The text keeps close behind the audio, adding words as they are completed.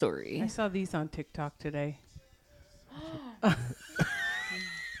story. I saw these on TikTok today.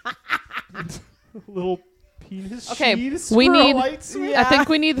 Little penis Okay, sheet. we need. Lights. I think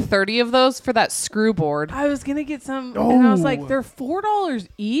we need 30 of those for that screw board. I was gonna get some, and I was like, Oh. they're $4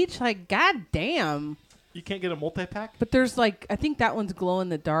 each. Like, god damn! You can't get a multi-pack? But there's like, I think that one's glow in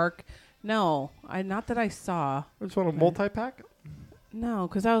the dark. No, not that I saw. I just want a multi-pack. No,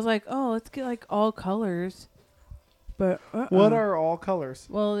 because I was like, oh, let's get like all colors. But What are all colors?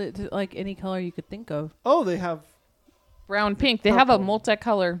 well, it's like any color you could think of. Oh, they have... Brown, pink. They have a Purple.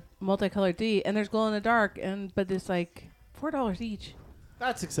 multicolor. Multicolored D, and there's glow in the dark, but it's like $4 each.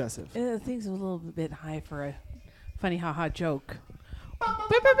 That's excessive. I think it's a little bit high for a funny haha joke.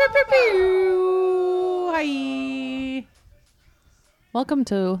 Hi. Welcome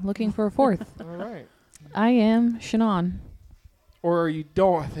to Looking for a Fourth. All right. I am Shannon. Or are you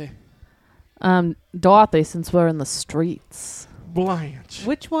Dorothy? Dorothy, since we're in the streets. Blanche.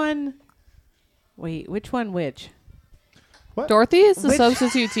 Which one? Wait, which one? Which? What? Dorothy is the Which-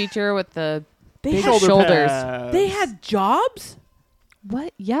 substitute teacher with the They big had, shoulders. pads. they had jobs?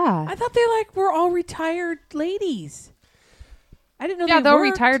 What? Yeah. I thought they were all retired ladies. I didn't know. Yeah, they they're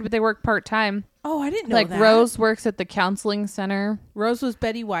worked. retired, but they work part-time. Oh, I didn't know Like that. Rose works at the counseling center. Rose was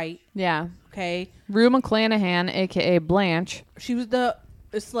Betty White. Yeah. Okay, Rue McClanahan, a.k.a. Blanche. she was the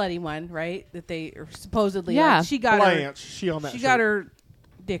slutty one, right? That they supposedly. Yeah. Like, she got Blanche. She on her. that She shirt. got her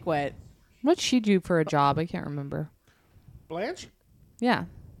dick wet. What'd she do for a job? I can't remember. Blanche? Yeah.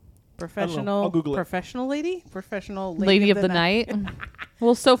 Professional. I'll Google it. Professional lady. Professional Lady of the night.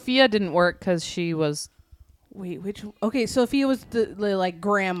 Well, Sophia didn't work because she was... Wait, which? Okay, Sophia was the like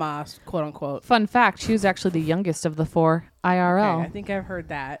grandma, quote unquote. Fun fact, she was actually the youngest of the four IRL. Okay, I think I've heard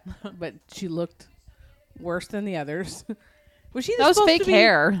that, but she looked worse than the others. Was she? That was supposed fake to be-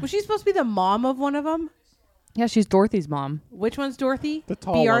 hair. Was she supposed to be the mom of one of them? Yeah, she's Dorothy's mom. Which one's Dorothy? The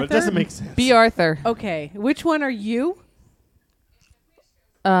tall B. one. Arthur? It doesn't make sense. B. Arthur. Okay, which one are you?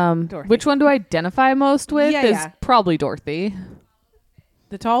 Dorothy. Which one do I identify most with Yeah, is yeah. probably Dorothy.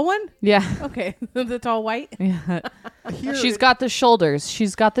 The tall one? Yeah. Okay, the tall white. Yeah. Here She's it- got the shoulders.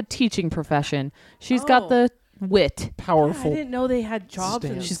 She's got the teaching profession. She's Oh. got the wit. I powerful. didn't know they had jobs.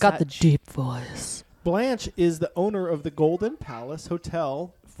 Stand. And She's got the such. deep voice. Blanche is the owner of the Golden Palace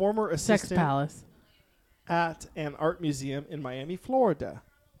Hotel, former Sex assistant Palace. at an art museum in Miami, Florida.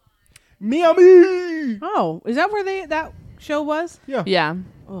 Miami! Oh, is that where that show was? Yeah. Yeah.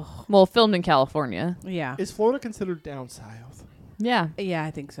 Ugh. Well, filmed in California. Yeah. Is Florida considered down south? Yeah. Yeah,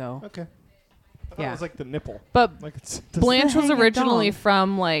 I think so. Okay. I thought Yeah. it was like the nipple. But Like it's Blanche was hang a originally dong?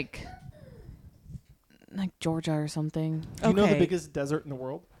 from like Georgia or something. Do you know the Okay. biggest desert in the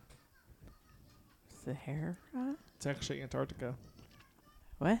world? Sahara? It's actually Antarctica.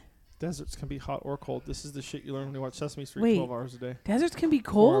 What? Deserts can be hot or cold. This is the shit you learn when you watch Sesame Street Wait. 12 hours a day. Deserts can be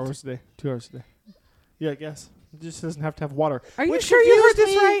 4 cold? hours a day. 2 hours a day. Yeah, I guess. It just doesn't have to have water. Are you Which sure you heard confused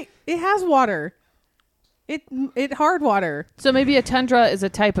this me. right? It has water. It hard water. So maybe a tundra is a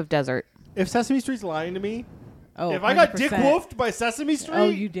type of desert. If Sesame Street's lying to me, Oh, if I got 100%. dick wolfed by Sesame Street, Oh,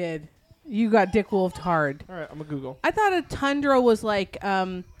 you did. You got dick wolfed hard. all right, I'm gonna Google. I thought a tundra was like just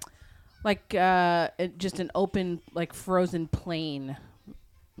an open like frozen plain,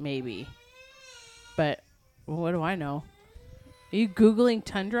 maybe. But what do I know? Are you googling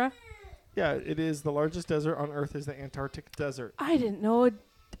tundra? Yeah, it is the largest desert on Earth. Is the Antarctic desert? I didn't know a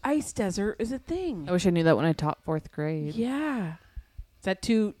ice desert is a thing. I wish I knew that when I taught 4th grade. Yeah. Is that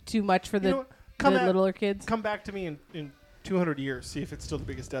too much for You know the what? Come back- littler kids? Come back to me in 200 years. See if it's still the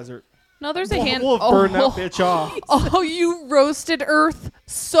biggest desert. No, there's a We'll, hand. we'll have burned that bitch off. Oh, you roasted Earth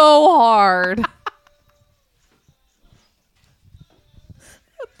so hard.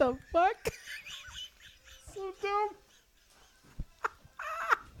 What the fuck? So dumb.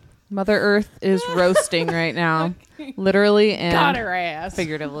 Mother Earth is roasting right now, literally and Got her ass.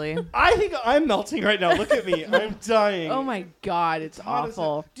 figuratively. I think I'm melting right now. Look at me. I'm dying. Oh my god, it's Hot as awful.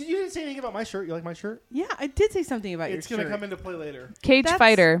 hell. Did you didn't say anything about my shirt? You like my shirt? Yeah, I did say something about It's your gonna shirt. come into play later. Cage That's-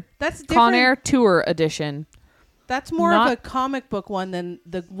 Fighter, That's different. Con Air Tour Edition. That's more Not- of a comic book one than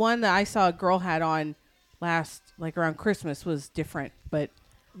the one that I saw a girl had on like around Christmas was different. But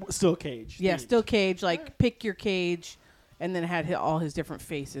Still Cage. yeah, themed. still Cage. Like pick your Cage, and then it had all his different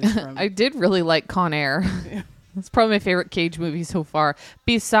faces. From I did really like Con Air. It's probably my favorite Cage movie so far,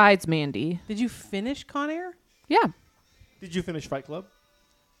 besides Mandy. Did you finish Con Air? Yeah. Did you finish Fight Club?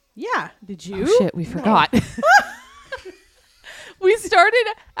 Yeah. Did you? Oh, shit, we forgot. We started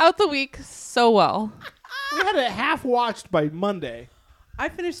out the week so well. We had it half watched by Monday. I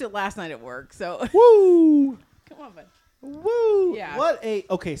finished it last night at work. So Woo! come on, bud. Woo! Yeah. What a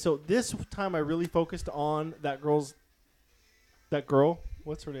okay. So this time I really focused on that girl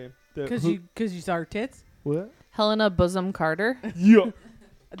What's her name? Because you saw her tits. What? Helena Bosom Carter. Yeah.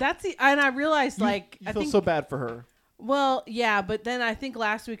 That's and I realized You I feel think so bad for her. well, yeah, but then I think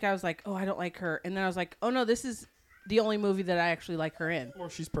last week I was like, oh, I don't like her, and then I was like, oh no, this is the only movie that I actually like her in. Or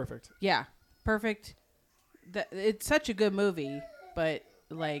she's perfect. Yeah, perfect. It's such a good movie, but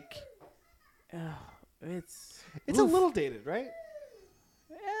like, it's It's a little dated, right?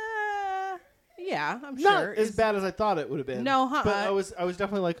 yeah, I'm Not sure. as bad as I thought it would have been. No, But I was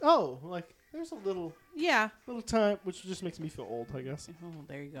definitely like, oh, like there's a little Yeah. time, which just makes me feel old, I guess. Oh,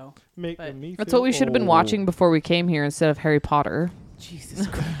 there you go. Making me. That's feel what we should have been old. watching before we came here instead of Harry Potter. Jesus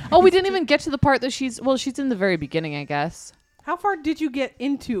Christ. Oh, we didn't even get to the part that she's in the very beginning, I guess. How far did you get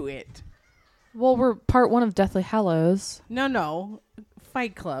into it? Well, we're part 1 of Deathly Hallows. No.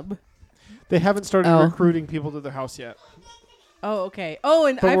 Fight Club. They haven't started Oh. recruiting people to their house yet, Oh, okay. Oh,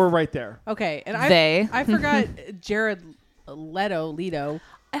 and but we're right there. okay, and I forgot Jared Leto.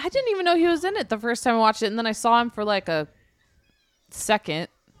 I didn't even know he was in it the first time I watched it, and then I saw him for like a second.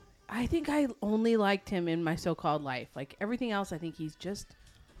 I think I only liked him in My So-Called Life. Like everything else, I think he's just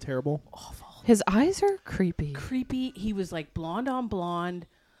Terrible. awful. His eyes are creepy. Creepy. He was like blonde on blonde.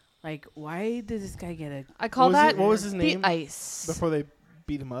 Like, why did this guy get a... I call What was that it- what was his name? the ice. Before they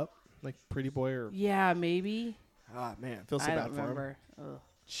beat him up, like Pretty Boy or Yeah, maybe. ah man, feel so I bad don't for him. remember. Ugh.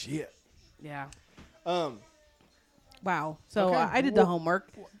 Shit. Yeah. Um, Wow. So Okay, I did the well- homework.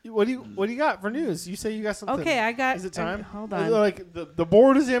 what do you got for news? You say you got something. Okay, I got... Is it time? hold on. Like the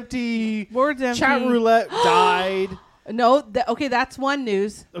board is empty. Board's empty. Chat roulette died. No, okay, that's one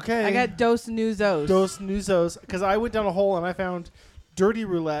news. Okay. I got Dos Newsos. Dos Newsos because I went down a hole and I found Dirty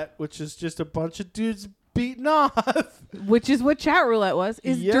Roulette, which is just a bunch of dudes beating off. Which is what chat roulette was.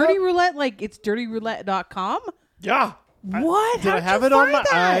 Is Yep. Dirty Roulette like it's dirtyroulette.com? Yeah. What? Did I How'd have you it on find my?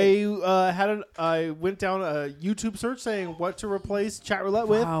 that? I went down a YouTube search saying what to replace chat roulette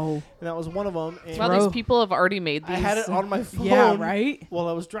with, Wow. and that was one of them. And Wow, these people have already made these. I had it on my phone. Yeah, right? While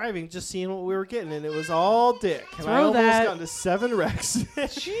I was driving, just seeing what we were getting, and it was all dick. And I Throw almost that. got into 7 wrecks.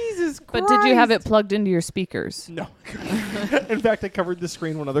 Jesus Christ. But did you have it plugged into your speakers? No. In fact, I covered the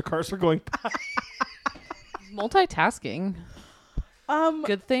screen when other cars were going by. Multitasking.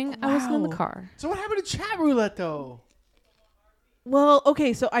 Good thing I wasn't in the wow. car. So what happened to chat roulette, though? Well,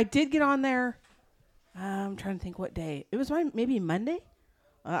 okay, so I did get on there. I'm trying to think what day. It was maybe Monday?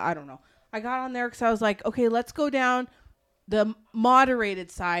 I don't know. I got on there because I was like, okay, let's go down the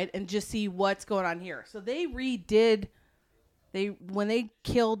moderated side and just see what's going on here. So they redid... when they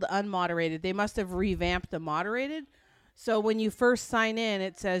killed the unmoderated, they must have revamped the moderated. So when you first sign in,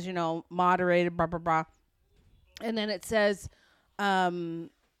 it says, moderated, blah, blah, blah. And then it says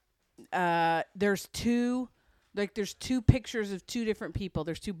there's two pictures of 2 different people.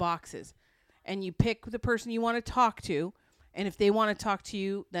 There's 2 boxes. And you pick the person you want to talk to. And if they want to talk to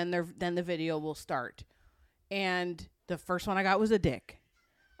you, then the video will start. And the first one I got was a dick.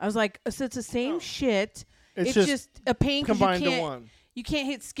 I was like, so it's the same shit. It's just a pain because combined to one. You can't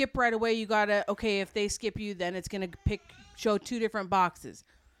hit skip right away. You gotta if they skip you, then it's gonna show 2 different boxes.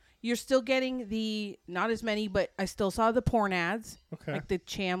 You're still getting the not as many, but I still saw the porn ads, Okay. like the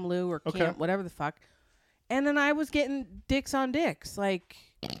Chamlu or Okay. Camp, whatever the fuck. And then I was getting dicks on dicks. Like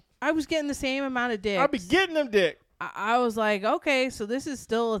I was getting the same amount of dicks. I'll be getting them dick. I was like, okay, so this is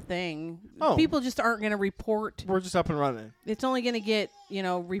still a thing. Oh. People just aren't gonna report. We're just up and running. It's only gonna get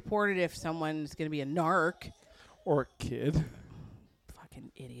reported if someone's gonna be a narc. Or a kid.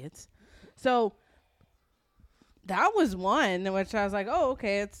 Fucking idiots. So that was one in which I was like, oh,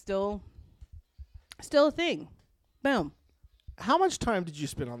 okay, it's still a thing. Boom. How much time did you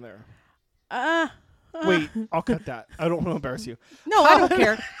spend on there? No, Wait, I'll cut that. I don't want to embarrass you. I don't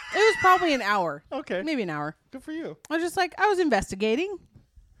care. It was probably an hour. Okay. Maybe an hour. Good for you. I was just like, I was investigating.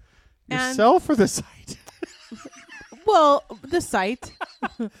 And- Yourself or the site? Well, the site.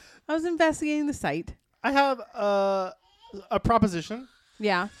 I was investigating the site. I have a proposition.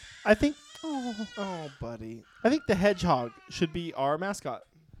 Yeah. I think... Oh, buddy. I think the hedgehog should be our mascot.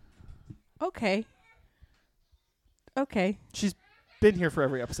 Okay. Okay. She's been here for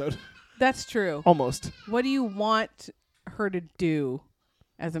every episode. That's true. Almost. What do you want her to do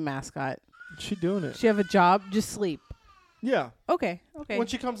as a mascot? She doing it. She have a job? Just sleep. Yeah. Okay. Okay. When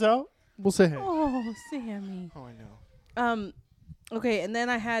she comes out, we'll say hey. Oh, Sammy. Oh, I know. Okay, and then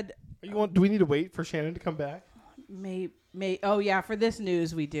I had Do we need to wait for Shannon to come back? oh yeah, for this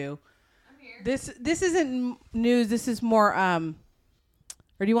news we do. This isn't news. This is more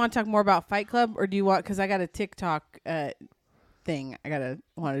or do you want to talk more about Fight Club, or do you want, because I got a TikTok thing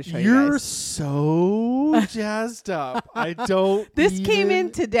wanted to show you You're guys. so jazzed up. I don't. This came in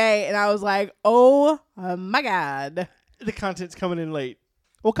even- today, and I was like, oh my god. The content's coming in late.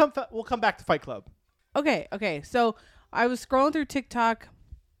 We'll come back to Fight Club. Okay. So I was scrolling through TikTok,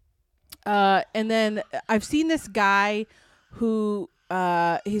 and then I've seen this guy who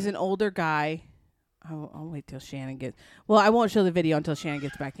he's an older guy. I'll wait till Shannon gets. Well, I won't show the video until Shannon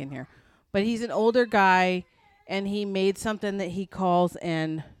gets back in here. But he's an older guy, and he made something that he calls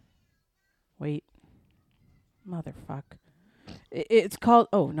an. Wait, motherfuck. It's called.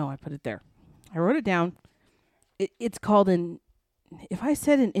 Oh no, I put it there. I wrote it down. It's called an. If I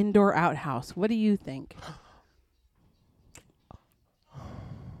said an indoor outhouse, what do you think?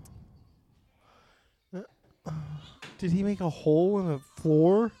 Did he make a hole in the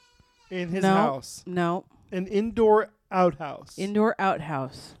floor in his house? No. An indoor outhouse. Indoor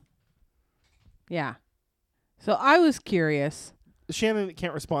outhouse. Yeah. So I was curious. Shannon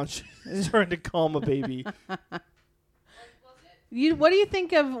can't respond. She's trying to calm a baby. What do you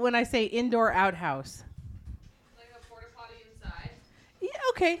think of when I say indoor outhouse? Like a porta potty inside. Yeah,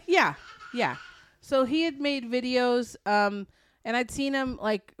 okay. Yeah. So he had made videos, and I'd seen him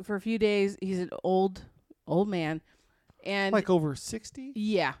like for a few days. He's an old man, and Like over 60?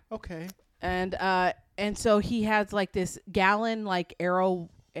 yeah, Okay. and so he has like this gallon like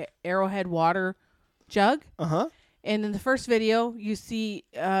Arrowhead water jug. Uh-huh. And in the first video, you see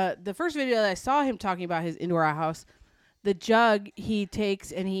the first video that I saw him talking about his indoor outhouse, the jug he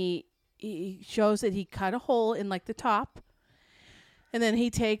takes and he shows that he cut a hole in like the top. And then he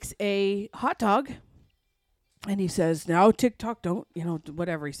takes a hot dog and he says, now TikTok, don't,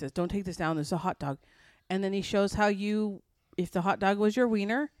 whatever he says, don't take this down. This is a hot dog. And then he shows how if the hot dog was your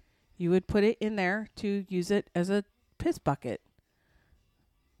wiener, you would put it in there to use it as a piss bucket.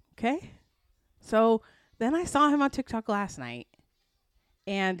 Okay? So then I saw him on TikTok last night,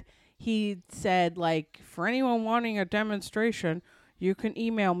 and he said, like, for anyone wanting a demonstration, you can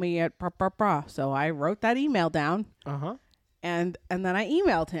email me at blah, blah, blah. So I wrote that email down, Uh-huh. and then I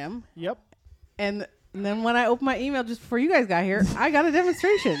emailed him. Yep. And then when I opened my email just before you guys got here, I got a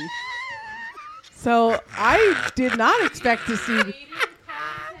demonstration. So I did not expect to see.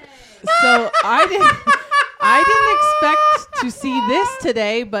 So I didn't expect to see this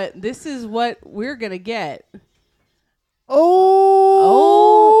today, but this is what we're gonna get. Oh,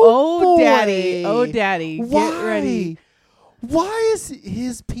 boy. Daddy. Oh, Daddy. Why? Get ready. Why is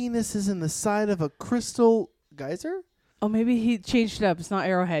his penis in the side of a crystal geyser? Oh, maybe he changed it up. It's not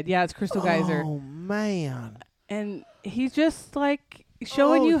Arrowhead. Yeah, it's Crystal Geyser. Oh, man. And he's just like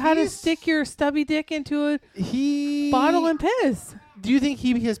showing you how to stick your stubby dick into a bottle and piss. Do you think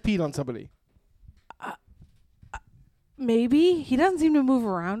he has peed on somebody? Maybe. He doesn't seem to move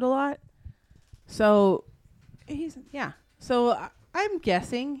around a lot. So, So I'm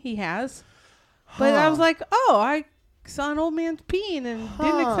guessing he has. But I was like, I saw an old man peeing and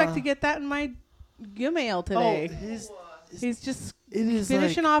didn't expect to get that in my Gmail today. He's just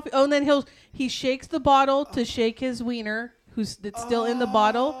finishing off. Oh, and then he shakes the bottle to shake his wiener, that's still in the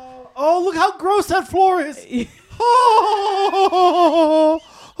bottle. Oh, look how gross that floor is.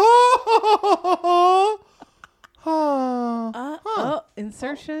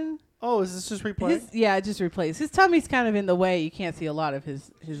 Insertion. Oh, is this just replaying? It just replays. His tummy's kind of in the way. You can't see a lot of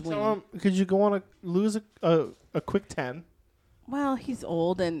his wiener. Could you go on lose a quick 10? Well, he's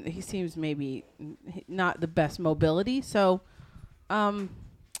old and he seems maybe not the best mobility. So, and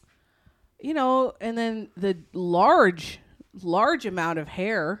then the large amount of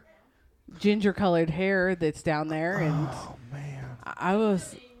hair, ginger colored hair that's down there. And oh, man. I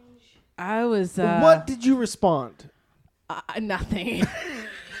was. What did you respond? Nothing.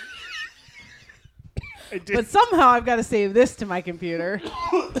 But somehow I've got to save this to my computer.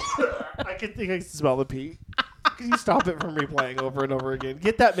 I can smell the pee. Can you stop it from replaying over and over again?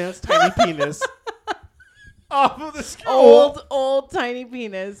 Get that man's tiny penis off of the scroll. Old tiny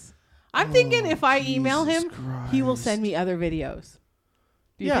penis. I'm thinking if I email him, he will send me other videos.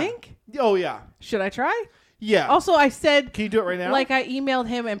 Do you think? Oh, yeah. Should I try? Yeah. Also, I said... Can you do it right now? Like, I emailed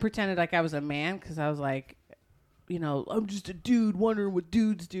him and pretended like I was a man because I was like, I'm just a dude wondering what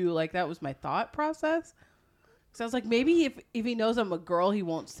dudes do. Like, that was my thought process. So I was like, maybe if he knows I'm a girl, he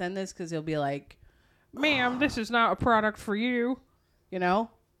won't send this because he'll be like, ma'am, this is not a product for you.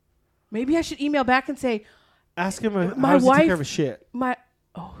 Maybe I should email back and say, ask him my how does he wife, take care of his shit.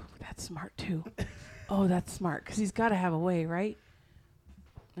 That's smart too. That's smart because he's got to have a way, right?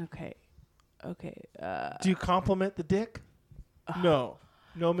 Okay. Do you compliment the dick? No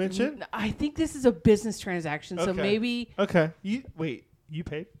mention. I think this is a business transaction, so maybe. Okay. You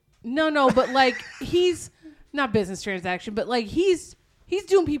paid? No, but like he's not business transaction, but like he's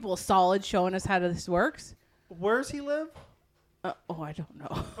doing people a solid, showing us how this works. Where's he live? I don't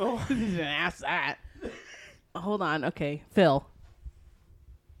know. Oh, didn't ask that. Hold on. Okay, Phil.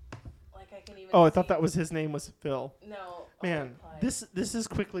 like I can even. Oh, I thought that was his name was Phil. No. Man, this is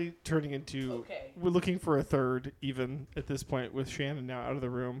quickly turning into. Okay. We're looking for a third, even at this point, with Shannon now out of the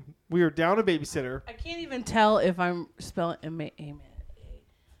room. We are down a babysitter. I can't even tell if I'm spelling amen.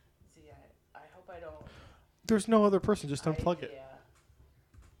 See, I hope I don't. There's no other person. Just unplug it. Yeah.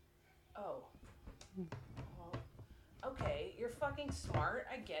 Oh. Well, okay, you're fucking smart.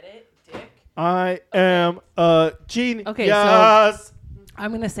 I get it, dick. I am a genius. Okay, yes.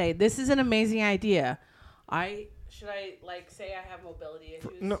 I'm gonna say this is an amazing idea. Should I say I have mobility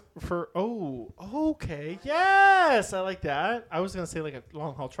issues? Okay, yes, I like that. I was gonna say like a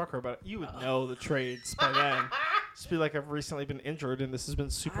long haul trucker, but you would know the trades by then. Just be like, I've recently been injured, and this has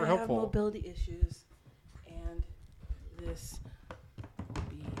been super helpful. I have mobility issues, and this would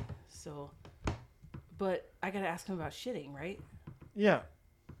be so. But I gotta ask him about shitting, right? Yeah.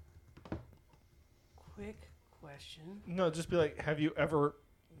 Quick question. No, just be like, have you ever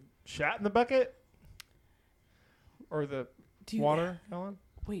shat in the bucket or the water, Ellen?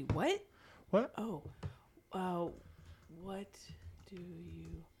 Wait, what? What? Oh, what do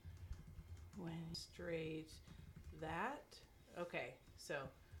you when straight that? Okay, so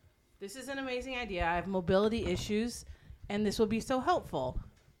this is an amazing idea. I have mobility issues, and this will be so helpful.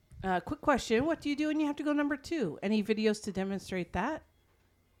 Quick question: what do you do when you have to go number 2? Any videos to demonstrate that?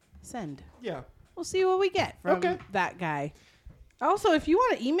 Send. Yeah. We'll see what we get from Okay. that guy. Also, if you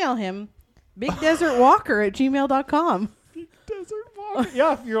want to email him, bigdesertwalker@gmail.com. Desert walker.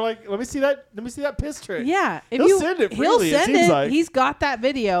 Yeah, you're like, let me see that piss trick. Yeah, if He'll send it freely, he'll it send seems it. like. He's got that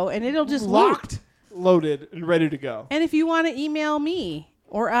video, and it'll just Locked, loop. loaded, and ready to go. And if you want to email me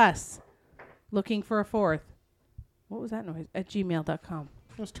or us, looking for a fourth, what was that noise? @gmail.com.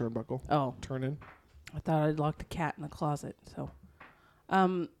 That's turnbuckle. Oh, Turn in. I thought I'd locked the cat in the closet. So,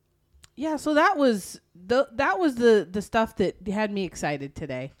 yeah. So that was the stuff that had me excited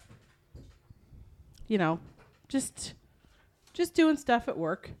today. You know, just doing stuff at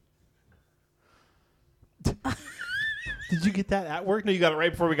work. Did you get that at work? No, you got it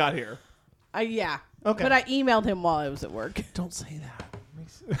right before we got here. Yeah. Okay. But I emailed him while I was at work. Don't say that.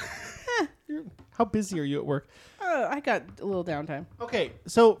 How busy are you at work? I got a little downtime. Okay,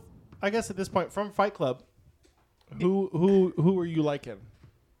 so I guess at this point, from Fight Club, who are you liking?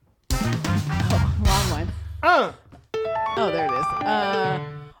 Oh, wrong one. Oh, there it is.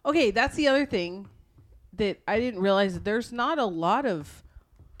 Okay, that's the other thing that I didn't realize. That there's not a lot of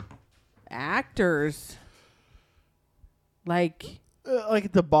actors like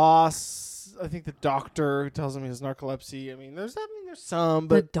like the boss. I think the doctor tells him he has narcolepsy. I mean, there's some,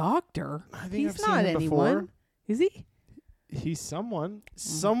 the but doctor. I think He's I've seen not him anyone. before. Is he? He's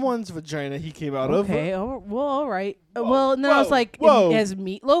someone's vagina he came out Okay. of. Oh, well, all right. Whoa, Well, and then I was whoa, like, whoa. has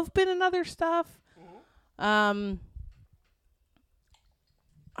Meatloaf been in other stuff? I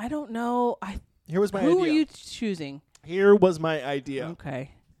don't know. Here was my Who idea. were you choosing? Here was my idea.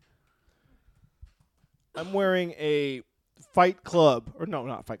 Okay. I'm wearing a Fight Club, or no,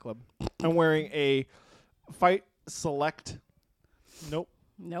 not Fight Club. I'm wearing a Fight Select. Nope.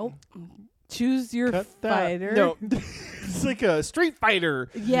 Choose your Cut that. fighter. No, it's like a Street Fighter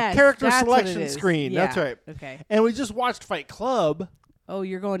Yes, character that's what it selection is. screen. Yeah. That's right. Okay. And we just watched Fight Club, Oh,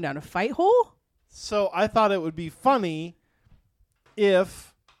 you're going down a fight hole? so I thought it would be funny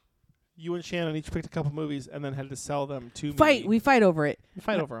if you and Shannon each picked a couple movies and then had to sell them to me. We fight over it. You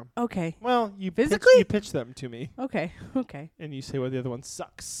fight over them. Okay. Well, you Physically? you pitch them to me, Okay. and you say why the other one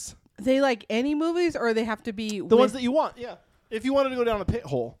sucks. They like any movies, or they have to be The ones that you want, yeah. If you wanted to go down a pit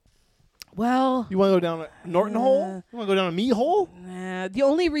hole, Well, you want to go down a Norton hole? You want to go down a meat hole? nah, the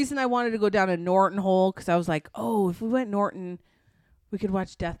only reason I wanted to go down a Norton hole because I was like, oh, if we went Norton, we could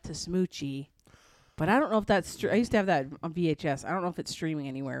watch Death to Smoochie. But I don't know if that's. I used to have that on VHS. I don't know if it's streaming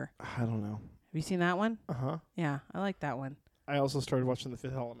anywhere. I don't know. Have you seen that one? Uh-huh. Yeah, I like that one. I also started watching The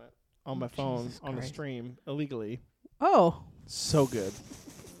Fifth Element on my phone Jesus on the Christ. stream illegally. Oh, So good.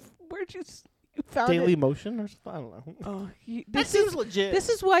 where'd you found Daily it? Motion or something? I don't know. Oh, That seems legit. This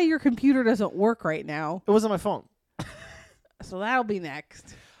is why your computer doesn't work right now. It was on my phone. So that'll be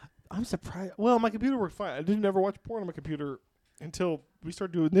next. I'm surprised. Well, my computer worked fine. I didn't ever watch porn on my computer until we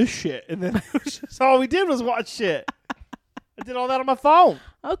started doing this shit, and then just all we did was watch shit. I did all that on my phone.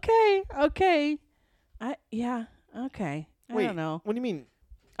 Okay. Okay. I Wait, don't know. What do you mean?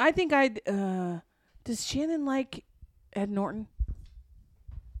 I think I'd. Does Shannon like Ed Norton?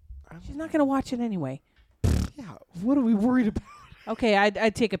 She's not gonna watch it anyway. Yeah. What are we worried about? Okay,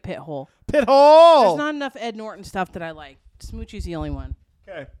 I'd take a pit hole. Pit hole. There's not enough Ed Norton stuff that I like. Smoochie's the only one.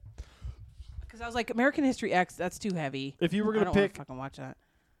 Okay. Because I was like, American History X, that's too heavy. If you were I gonna don't wanna pick, fucking watch that.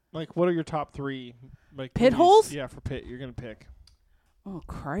 like, what are your top 3? Like Pit movies? holes? Yeah, for pit, you're gonna pick. Oh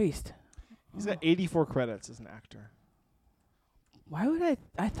Christ! He's got 84 credits as an actor. Why would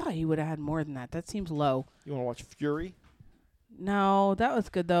I thought he would have had more than that. That seems low. You want to watch Fury? No, that was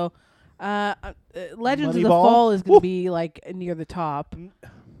good though. Legends of the Moneyball? Fall is going Woo! to be like near the top.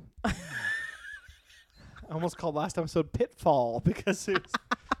 I almost called last episode Pitfall because it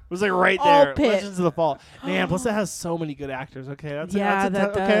was like right All there. Pit. Legends of the Fall. Man, plus it has so many good actors. Okay, that's Yeah,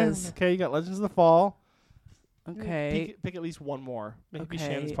 that's that okay. does. Okay, you got Legends of the Fall. Okay. Pick at least one more. Maybe Okay,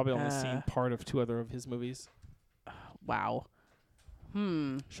 Shannon's probably only seen part of 2 other of his movies. Wow.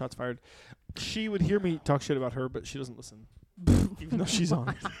 Shots fired. She would hear me talk shit about her, but she doesn't listen, even though she's on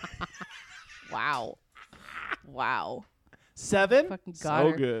it. Wow. Wow. 7. Fucking got So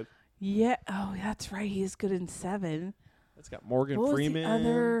her. good. Yeah. Oh, that's right. He is good in 7. It's got Morgan What was Freeman. the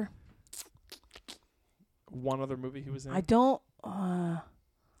other? One other movie he was in. I don't. Mr.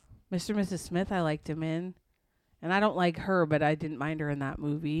 and Mrs. Smith, I liked him in. And I don't like her, but I didn't mind her in that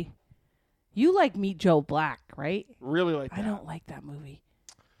movie. You like Meet Joe Black, right? Really like that. I don't like that movie.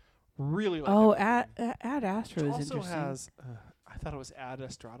 Really like Oh, that movie. Ad Astra Which is also interesting. has, I thought it was Ad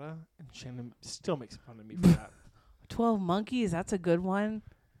Estrada, and Shannon still makes fun of me for that. 12 Monkeys, that's a good one.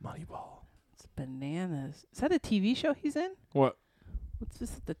 Moneyball. It's bananas. Is that a TV show he's in? What? What's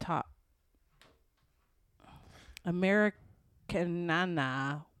this at the top?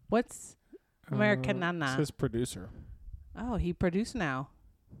 Americanana. What's Americanana? It says producer. Oh, he produced now.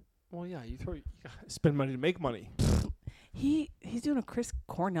 Well, yeah, you gotta spend money to make money. He's doing a Chris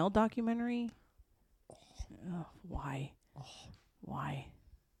Cornell documentary. Oh, why? Why?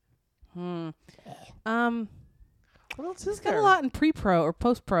 What else He's is got there? a lot in pre-pro or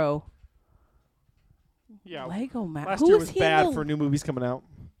post-pro. Yeah. Lego Map. Last Who year is was he in bad the- for new movies coming out.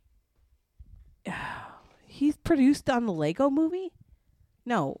 He's produced on the Lego movie?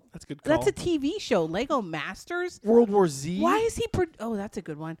 No, That's a good call. that's a TV show. Lego Masters. World War Z. Why is he? Oh, that's a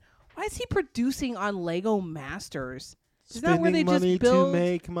good one. Why is he producing on Lego Masters? Isn't that where they Spending money just build? to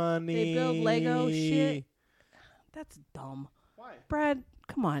make money. They build Lego shit. That's dumb. Why? Brad,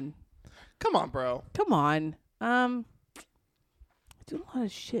 come on, Come on, bro. come on. Do a lot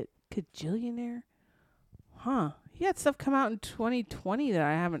of shit. Kajillionaire. Huh? He had stuff come out in 2020 that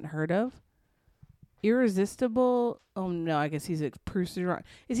I haven't heard of. Irresistible. Oh no, I guess he's a producer.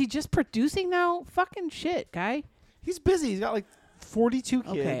 Is he just producing now? Fucking shit, guy. He's busy. He's got like 42 kids.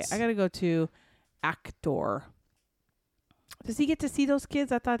 Okay, I gotta go to actor. Does he get to see those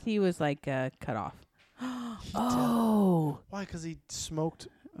kids? I thought he was like cut off. Oh, Why? Because he smoked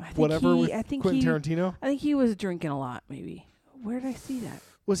I think whatever with I think Quentin he. Tarantino? I think he was drinking a lot. Maybe. Where did I see that?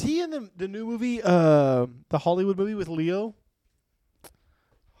 Was he in the new movie, the Hollywood movie with Leo?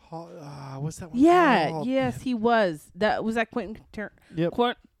 What's that one? Yeah. called? Yes, he was. That was that Quentin. Yep.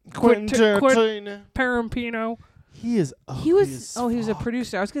 Quentin Quentin Quentin- Tarantino. Tarantino. He is. He was. as Oh, he was a fuck.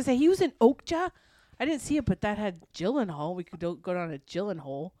 producer. I was gonna say he was in Okja. I didn't see it, but that had Gyllenhaal. We could go down a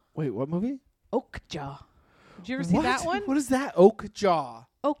Gyllenhaal. Wait, what movie? Okja. Did you ever see What? that one? What is that? Oakjaw.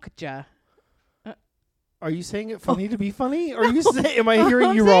 Okja. Are you saying it funny to be funny? Or are you saying? Am I hearing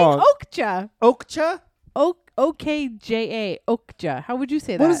I'm you saying wrong? Okja. Okja. OKJA. Okja. How would you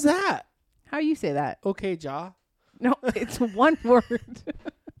say that? What is that? How you say that? Okay, jaw. No, it's one word.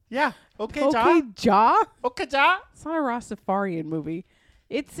 Yeah. Okay, Okay, jaw. jaw. Okay, jaw. It's not a Rastafarian movie.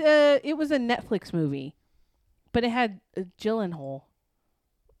 It was a Netflix movie, but it had Gyllenhaal.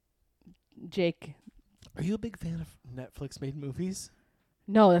 Jake. Are you a big fan of Netflix made movies?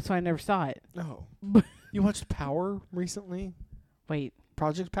 No, that's why I never saw it. No. You watched Power recently? Wait,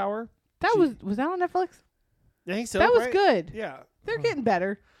 Project Power? that Gee. was that on Netflix? I think so. that was right? good. Yeah. They're getting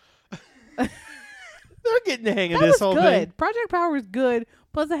better. They're getting the hang of That this was whole good. thing. Project Power was good.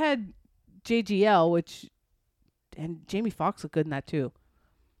 Plus, it had JGL, and Jamie Foxx looked good in that too.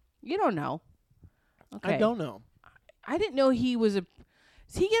 You don't know. Okay. I don't know. I didn't know he was a.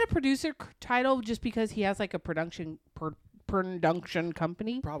 Does he get a producer title just because he has like a production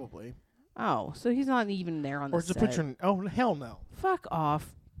company? Probably. Oh, so he's not even there on Or the just a set. picture. Oh, hell no. Fuck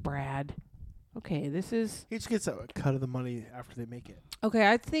off, Brad. Okay, this is He just gets a cut of the money after they make it. okay.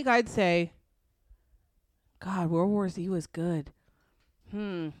 I think I'd say. God, World War Z was good.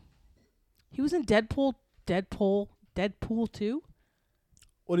 He was in Deadpool 2.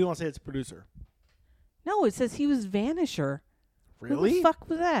 What do you want to say? It's a producer. No, it says he was Vanisher. Who Really? the fuck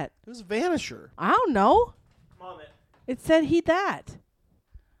was that? It was Vanisher. I don't know. Come on, man. It said he that.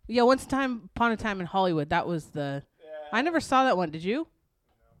 Yeah, Once Upon a Time in Hollywood. That was the. I never saw that one. Did you?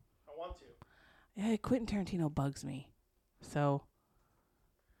 I want to. Yeah, Quentin Tarantino bugs me. So,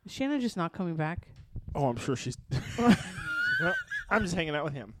 is Shannon just not coming back? Oh, I'm sure she's. Well, I'm just hanging out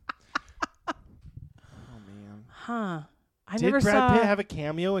with him. Oh man. Huh. I Did never Brad saw. Pitt have a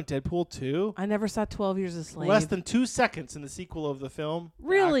cameo in Deadpool 2? I never saw 12 Years a Slave. Less than 2 seconds in the sequel of the film.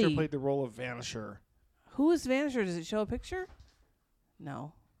 Really? The actor played the role of Vanisher. Who is Vanisher? Does it show a picture?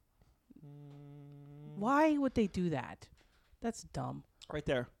 No. Why would they do that? That's dumb. Right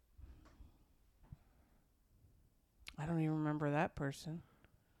there. I don't even remember that person.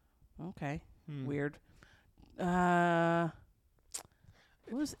 Okay. Hmm. Weird. It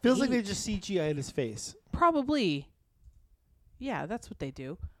was Feels like they 8. just CGI'd his face. Probably. Yeah, that's what they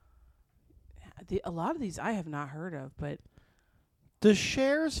do. A lot of these I have not heard of, but Does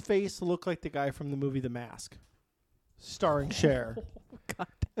Cher's face look like the guy from the movie The Mask? Starring Cher. God,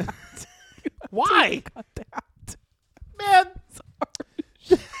 Why? got that. Man.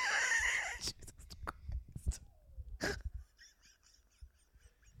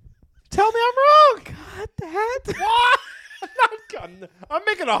 Tell me I'm wrong. Got that. What? I'm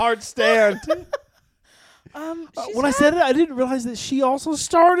making a hard stand. She's When I said it, I didn't realize that she also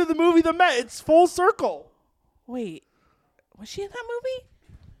starred in the movie The Met. It's full circle. Wait, was she in that movie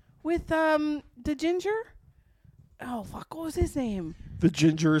with the ginger? Oh fuck, what was his name? The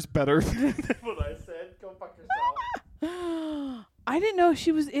ginger is better than what I said. Go fuck yourself. I didn't know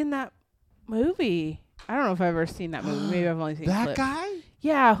she was in that movie. I don't know if I've ever seen that movie. Maybe I've only seen That clips. guy?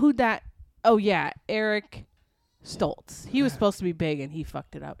 Yeah, who that? Oh yeah, Eric Stoltz. He was supposed to be big and he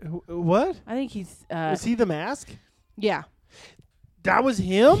fucked it up. What? I think he's Was he The Mask? yeah. That was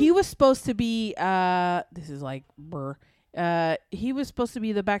him? He was supposed to be this is like brr. He was supposed to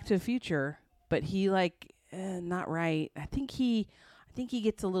be the Back to the Future, but he not right. I think he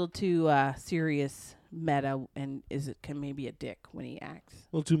gets a little too serious meta and maybe a dick when he acts.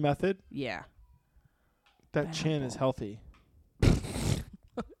 A little too method. Yeah. That chin is healthy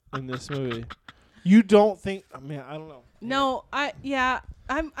in this movie. You don't think? Oh, man, I don't know. No,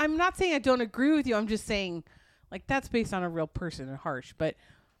 I'm not saying I don't agree with you. I'm just saying, like, that's based on a real person and harsh. But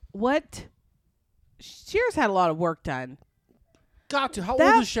what? Cher's had a lot of work done. Got to. How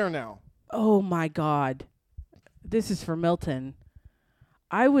That- old is Cher now? Oh my God, this is for Milton.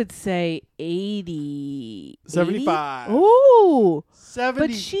 I would say 80. 75. 80? Ooh. 70.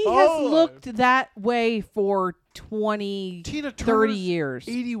 But she has looked that way for 20, Tina 30 Turner's years.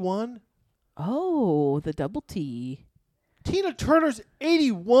 81. Oh, the double T. Tina Turner's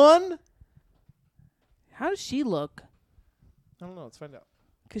 81. How does she look? I don't know. Let's find out.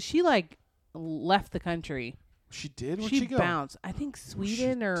 Because she, left the country. She did? Where'd She she go? bounced. I think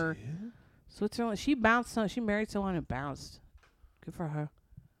Sweden or did? Switzerland. She bounced. She married someone and bounced. Good for her.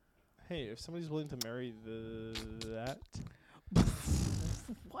 Hey, if somebody's willing to marry that.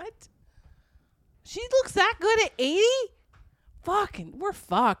 What? She looks that good at 80? Fucking, we're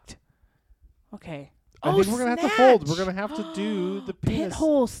fucked. Okay. I think we're going to have to fold. We're going to have to do the penis. Pit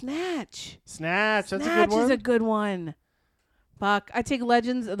hole snatch. Snatch. That's Snatch a good one. is a good one. Fuck. I take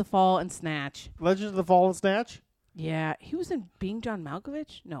Legends of the Fall and Snatch. Legends of the Fall and Snatch? Yeah. He was in Being John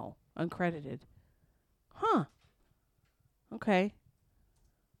Malkovich? No. Uncredited. Huh. Okay.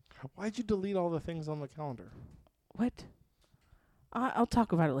 Why'd you delete all the things on the calendar? What? I'll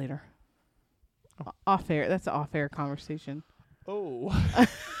talk about it later. Off air. That's an off air conversation. Oh.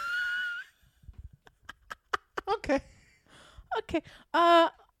 Okay. Okay.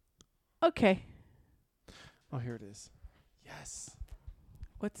 Okay. Oh, here it is. Yes.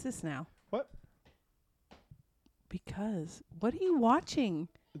 What's this now? What? Because. What are you watching?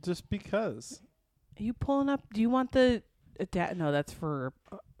 Just because. Are you pulling up? Do you want the... no, that's for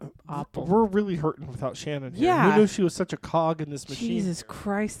Apple. We're really hurting without Shannon here. Yeah. Who knew she was such a cog in this machine? Jesus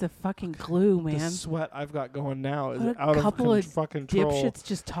Christ, the fucking glue, The man. sweat I've got going now is What a out of couple of fucking control. Dipshits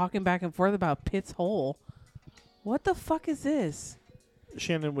just talking back and forth about Pitt's hole. What the fuck is this?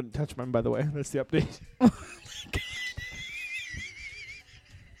 Shannon wouldn't touch mine, by the way. That's the update.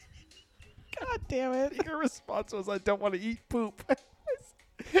 God damn it. Your response was, I don't want to eat poop. I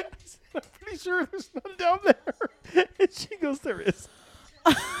said, I'm pretty sure there's none down there. And she goes, there is.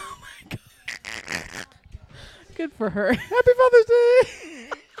 Oh my God. Good for her. Happy Father's Day.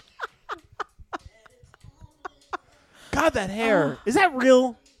 God, that hair. Is that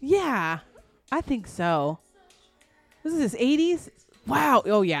real? Yeah, I think so. What is this, 80s? Wow.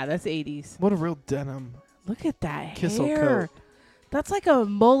 Oh, yeah, that's 80s. What a real denim. Look at that Kissel hair. coat. That's like a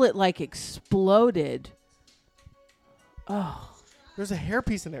mullet, exploded. Oh. There's a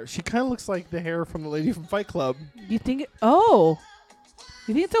hairpiece in there. She kind of looks like the hair from the lady from Fight Club. You think it? Oh.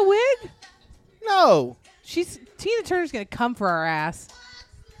 You think it's a wig? No. Tina Turner's going to come for our ass.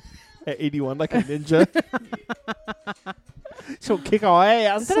 At 81, like a ninja. She'll kick our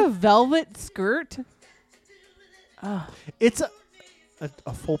ass. Is that a velvet skirt? Oh. It's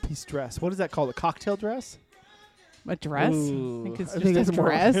a full piece dress. What is that called? A cocktail dress? A dress? Ooh, I think it's I just a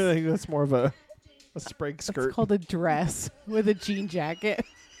dress. I think that's more of a sprig skirt. It's called a dress with a jean jacket.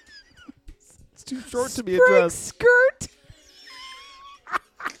 It's too short to be a Sprig dress. skirt.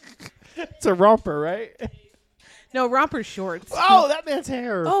 It's a romper, right? No, romper shorts. Oh, that man's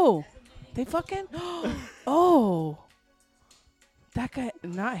hair. Oh, they fucking. Oh, that guy,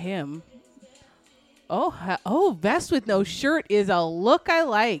 not him. Oh, vest with no shirt is a look I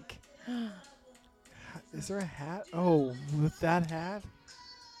like. Is there a hat? Oh, with that hat?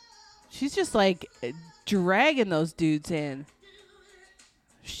 She's just like dragging those dudes in.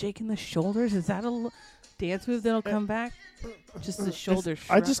 Shaking the shoulders. Is that a dance move that'll come back? Just the shoulder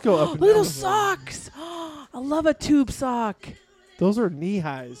shrug. I just go up and Look at down those with them. socks. I love a tube sock. Those are knee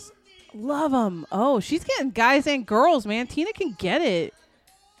highs. Love them. Oh, she's getting guys and girls, man. Tina can get it.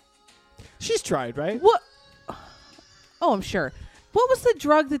 She's tried, right? What? Oh, I'm sure. What was the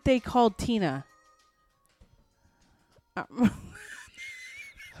drug that they called Tina?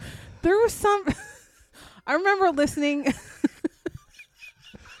 There was some. I remember listening.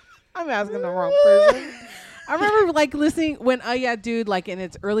 I'm asking the wrong person. I remember like listening when, oh yeah, dude, like in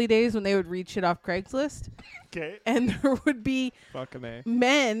its early days when they would read shit off Craigslist, Okay. and there would be Fucking A.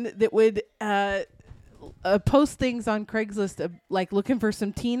 men that would post things on Craigslist, like looking for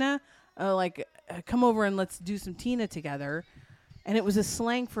some Tina, come over and let's do some Tina together, and it was a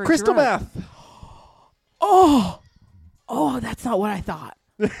slang for Crystal a drug. meth. Oh, that's not what I thought.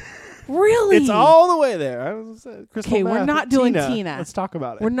 Really? It's all the way there. Crystal Okay, meth. we're not doing Tina. Let's talk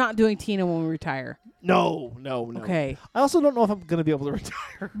about it. We're not doing Tina when we retire. No. Okay. I also don't know if I'm going to be able to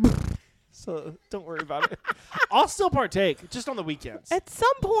retire. So don't worry about it. I'll still partake, just on the weekends. At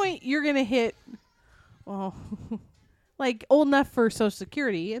some point, you're gonna hit, well, like old enough for Social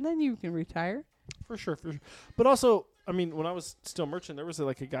Security, and then you can retire. For sure. But also, I mean, when I was still merchant, there was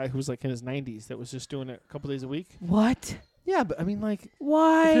like a guy who was like in his 90s that was just doing it a couple days a week. What? Yeah, but I mean, like,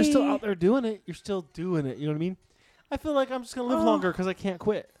 Why? if you're still out there doing it, you're still doing it. You know what I mean? I feel like I'm just going to live longer because I can't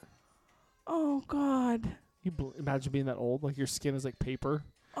quit. Oh God. You imagine being that old, like your skin is like paper.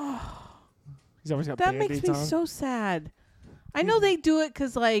 Oh, He's always got that Band-Aids makes me on. so sad. I know they do it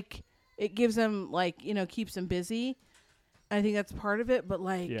because like it gives them like keeps them busy. I think that's part of it, but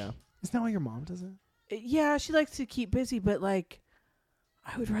like Yeah. Isn't that why your mom does it? Yeah, she likes to keep busy, but like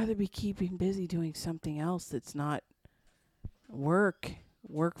I would rather be keeping busy doing something else that's not work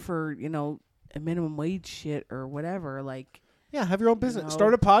for a minimum wage shit or whatever. Like, Yeah, have your own business. No.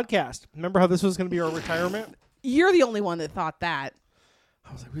 Start a podcast. Remember how this was going to be our retirement? you're the only one that thought that.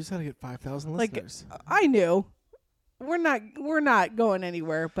 I was like, we just got to get 5,000 Like, listeners. I knew we're not going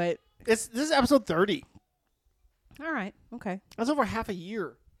anywhere, but This is episode 30. all right, okay, That's over half a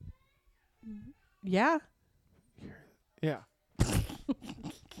year. yeah, Yeah.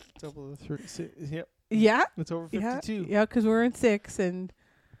 Double the 30. Yep. yeah, It's over yeah, 52. yeah, because we're in 6 and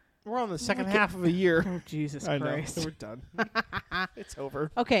We're on the second half of a year. oh Jesus I know. Christ. So we're done. It's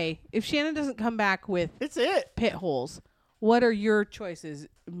over. Okay, if Shannon doesn't come back with It's it. pit holes, what are your choices?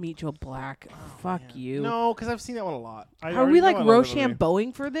 Meet Joe Black. Fuck you. No, because I've seen that one a lot. Are we like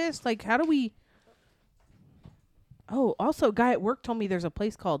Rochambeauing for this? Like, how do we? Oh, also, a guy at work told me there's a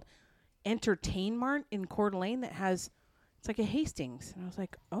place called Entertain Mart in Coeur d'Alene that has, it's like a Hastings, and I was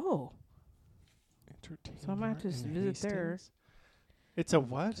like, oh, so I might have to just visit there. It's a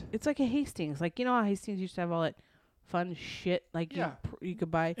what? It's like a Hastings, like how Hastings used to have all that fun shit, like Yeah. you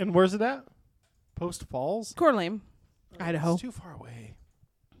could buy. And where's it at? Post Falls? Coeur d'Alene, Idaho. It's too far away.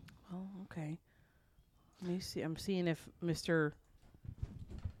 Oh, okay. Let me see. I'm seeing if Mr.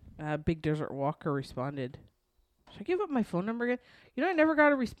 Big Desert Walker responded. Should I give up my phone number again? I never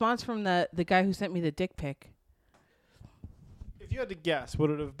got a response from the guy who sent me the dick pic. If you had to guess, would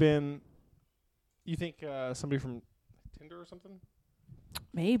it have been, you think somebody from Tinder or something?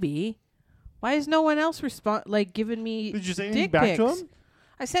 Maybe. Why is no one else giving me Did you say anything dick back pics? to him?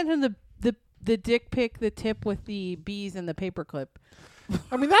 I sent him the dick pic, the tip with the bees and the paperclip.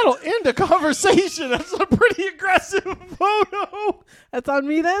 I mean, that'll end a conversation. That's a pretty aggressive photo. That's on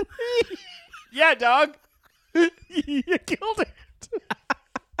me then? Yeah, dog. You killed it.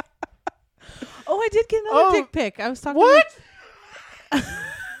 Oh, I did get another Oh, dick pic. I was talking What? I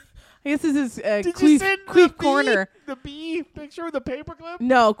guess this is Did you Queef, send Queef Corner. the bee picture with the paperclip?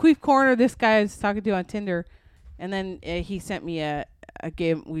 No, Queef Corner. This guy I was talking to on Tinder, and then he sent me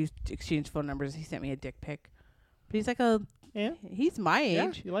we exchanged phone numbers. He sent me a dick pic, but he's like Yeah. he's my Yeah.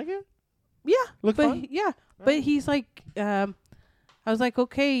 age. You like it? Yeah, Look but fun? but he's like I was like,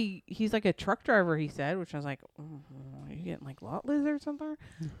 okay, he's like a truck driver. He said, which I was like, are you getting like lot lizard or something?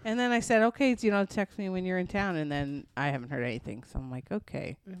 And then I said, okay, text me when you're in town. And then I haven't heard anything, so I'm like,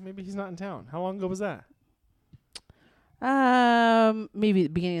 okay. Maybe he's not in town. How long ago was that? Maybe the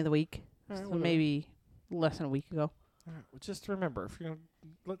beginning of the week. All right, So whatever. maybe less than a week ago. All right, well, just remember, if you're gonna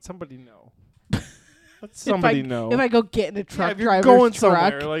let somebody know, let somebody know. If I go get in a truck if you're driver's going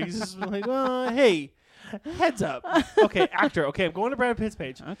truck. somewhere, like just like, hey, heads up. Okay, actor. Okay, I'm going to Brad Pitt's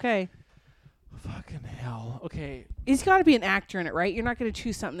page. Okay. Fucking hell. Okay. He's got to be an actor in it, right? You're not going to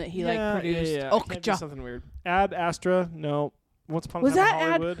choose something that he produced. Yeah. Oh, Can't do ka-cha. something weird. Ad Astra. No. Once upon a Was time that in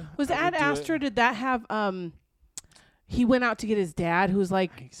Hollywood. Was I Ad would do it. Astra? Did that have he went out to get his dad, who's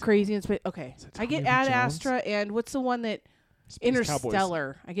like think so. crazy in space. Okay, Is it I get Tommy Lee Ad Jones? Astra, and what's the one that Space Cowboys.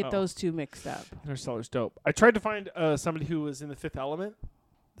 Interstellar? I get Oh. those two mixed up. Interstellar's dope. I tried to find somebody who was in The Fifth Element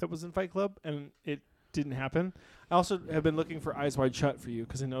that was in Fight Club, and it didn't happen. I also have been looking for Eyes Wide Shut for you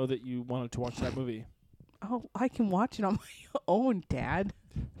because I know that you wanted to watch that movie. Oh, I can watch it on my own, Dad.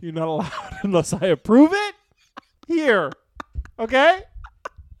 You're not allowed unless I approve it. Here. Okay?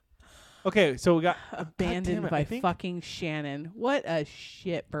 Okay, so we got Abandoned by fucking Shannon. What a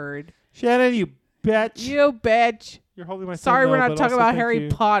shitbird. Shannon, you bitch. You bitch. You're holding my Sorry, phone we're now, not but talking also about thank Harry you.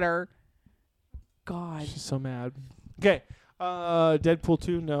 Potter. God. She's so mad. Okay. Deadpool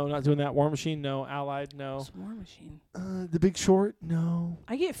 2, no, not doing that. War Machine, no. Allied, no. It's War Machine. The Big Short, no.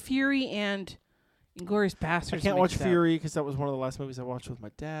 I get Fury and Inglourious Bastards. I can't watch mixed up. Fury because that was one of the last movies I watched with my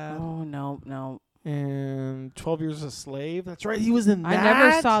dad. Oh no. And 12 Years a Slave. That's right. He was in that. I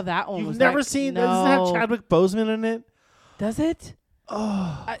never saw that one. You've Was never that, seen no. Doesn't it have Chadwick Boseman in it? Does it?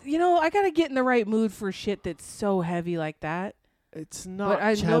 Oh, I gotta get in the right mood for shit that's so heavy like that. it's not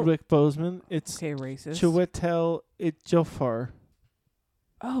I know- Chadwick Boseman. It's Okay, racist. Chiwetel Ejiofor.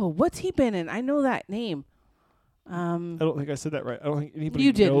 Oh, what's he been in? I know that name. I don't think I said that right. I don't think anybody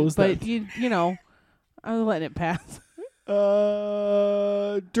You didn't, knows but that. you know, I was letting it pass.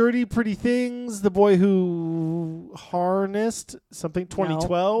 Dirty Pretty Things. The Boy Who Harnessed something.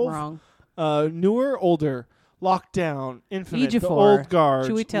 2012. No, wrong. Newer, older. Lockdown. Infinite. The Ejiofor. Old Guard.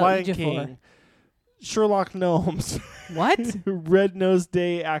 Chiwetel Lion Ejiofor. King. Sherlock Gnomes. What? Red Nose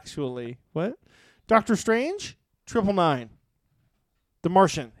Day. Actually, what? Doctor Strange. 999. The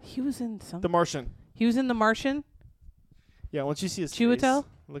Martian. He was in some. The Martian. He was in The Martian. Yeah, once you see his Chiwetel?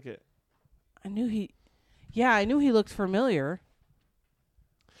 face, look at. I knew he. Yeah, I knew he looked familiar.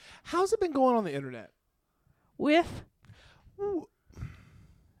 How's it been going on the internet? With.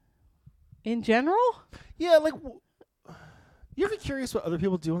 In general, Yeah, like, you ever curious what other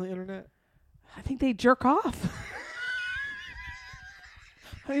people do on the internet? I think they jerk off.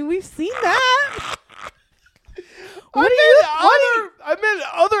 I mean, we've seen that. I meant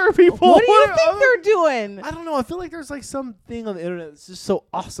other people. What do you are think other- they're doing? I don't know. I feel like there's like something on the internet that's just so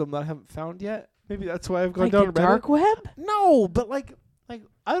awesome that I haven't found yet. Maybe that's why I've gone Like down the to Reddit. dark web? No, but like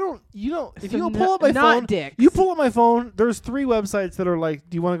I don't. You don't. If So you pull up my not phone, dicks. you pull up my phone. There's 3 websites that are like,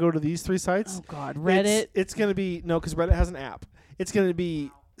 do you want to go to these 3 sites? Oh God, Reddit. It's gonna be no, because Reddit has an app. It's gonna be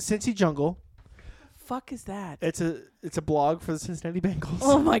Cincy Jungle. Fuck is that? It's a blog for the Cincinnati Bengals.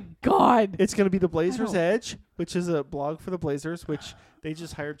 Oh my God. It's going to be the Blazers don't- Edge, which is a blog for the Blazers, which they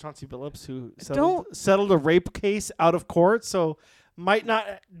just hired Chauncey Billups, who Don't- settled a rape case out of court, so might not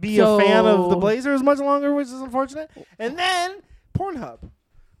be a fan of the So- Blazers much longer, which is unfortunate. And then Pornhub,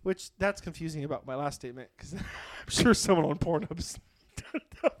 which that's confusing about my last statement, because I'm sure someone on Pornhub's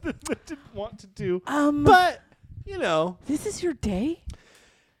that didn't want to do. But, you know, This is your day?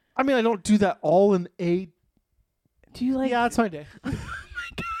 I mean, I don't do that all in a... Do you like? yeah, it's my day.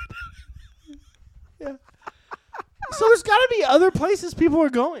 Yeah. So there's got to be other places people are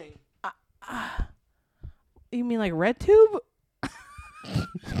going. You mean like RedTube?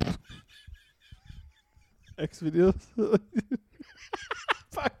 X videos.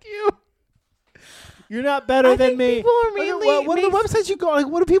 Fuck you. You're not better I than think me. people are Okay, mainly what are the websites you go? Like,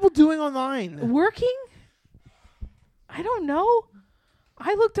 what are people doing online? Working? I don't know.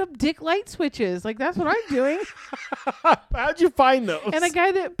 I looked up dick light switches. Like that's what I'm doing. How'd you find those? And a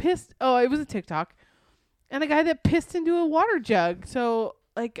guy that pissed. Oh, it was a TikTok. And a guy that pissed into a water jug. So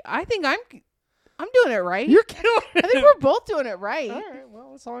like, I think I'm doing it right. You're killing it. I think we're both doing it right. All right.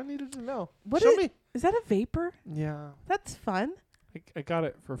 Well, that's all I needed to know. What Show is- me. Is that a vapor? Yeah, That's fun. I got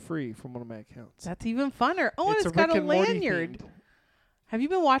it for free from one of my accounts. That's even funner. Oh, and It's it's got Rick a and Morty lanyard. themed. Have you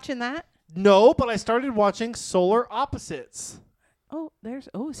been watching that? No, but I started watching Solar Opposites. Oh,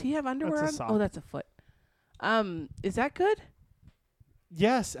 does he have underwear a on? sock. Oh, that's a foot. Is that good?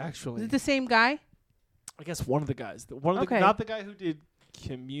 Yes, Is actually. it the same guy? I guess one of the guys. One of the Okay. not the guy who did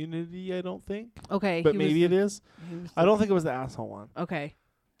Community, I don't think. Okay. But maybe it is. He was I don't think it was the asshole one, Okay.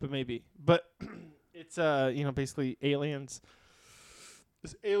 but maybe. But it's basically aliens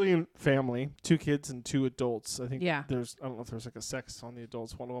this alien family, 2 kids and 2 adults. I think Yeah. I don't know if there's like a sex on the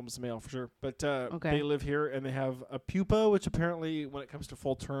adults. One of them is male for sure. But Okay. they live here and they have a pupa, which apparently when it comes to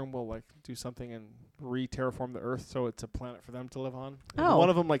full term will like do something and re-terraform the earth. So it's a planet for them to live on. And Oh.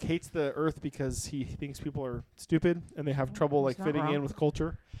 one of them like hates the earth because he thinks people are stupid and they have trouble like He's not fitting wrong. in with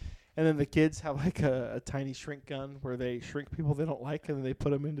culture. And then the kids have like a tiny shrink gun where they shrink people they don't like and then they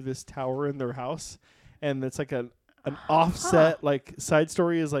put them into this tower in their house. And it's like an offset like side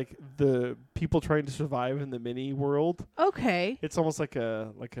story is like the people trying to survive in the mini world. Okay. It's almost like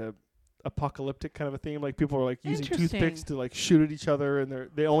a apocalyptic kind of a theme. Like people are like using Interesting. toothpicks to like shoot at each other, and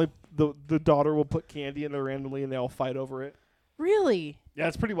the daughter will put candy in there randomly, and they all fight over it. Really? Yeah,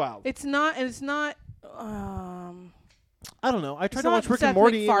 it's pretty wild. It's not. I don't know. I tried It's to watch not Rick Seth and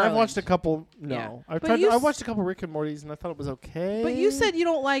Morty. And I've MacFarlane. watched a couple. No, Yeah. I watched a couple Rick and Mortys, and I thought it was okay. But you said you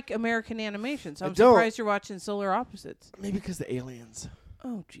don't like American animation, so I I'm don't. surprised you're watching Solar Opposites. maybe because the aliens.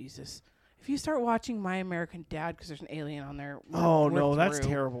 Oh Jesus! If you start watching My American Dad because there's an alien on there. Oh we're no, that's through.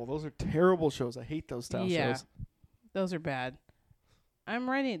 terrible. Those are terrible shows. I hate those style Yeah. shows. Those are bad. I'm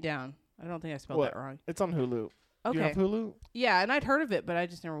writing it down. I don't think I spelled What? that wrong. It's on Hulu. Okay. You have Hulu? Yeah, and I'd heard of it, but I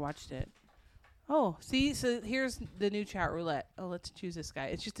just never watched it. Oh, see, so here's the new chat roulette. Oh, let's choose this guy.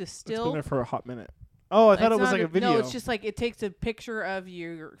 It's just a It's been still. there for a hot minute. Oh, I thought it It's was not like a video. No, it's just like it takes a picture of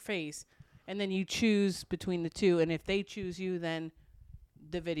your face, and then you choose between the two. And if they choose you, then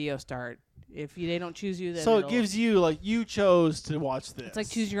the video start. If they don't choose you, then so it it'll- gives you like you chose to watch this. It's like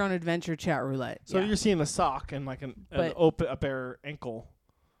choose your own adventure chat roulette. So yeah. you're seeing a sock and like an But- open a bare ankle,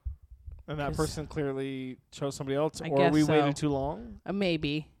 and that 'Cause person clearly chose somebody else, I or guess we so. waited too long.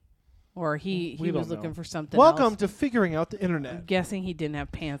 Maybe, or he We was don't looking know. for something. Welcome else. to figuring out the I'm internet guessing he didn't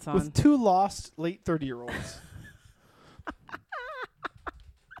have pants on. with 2 lost late 30-year-olds.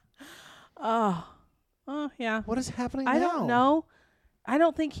 Oh, yeah. What is happening I now? don't know. I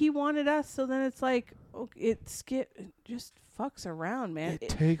don't think he wanted us. So then it's like, it just fucks around, man. It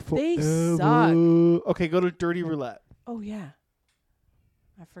take they forever. suck. Okay, go to Dirty Roulette. Oh yeah,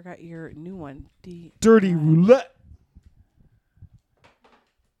 I forgot your new one. Dirty Roulette.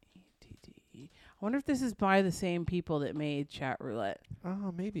 I wonder if this is by the same people that made Chat Roulette.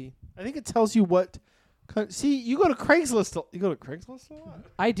 Oh, maybe. I think it tells you what. See, you go to Craigslist. You go to Craigslist a lot.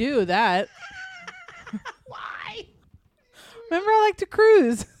 I do that. Why? Remember, I like to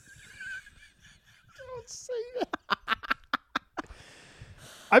cruise. Don't say that.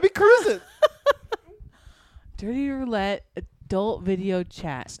 I be cruising. Dirty Roulette adult video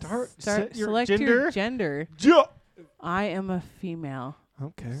chat. Set your select gender. your gender. Yeah. I am a female.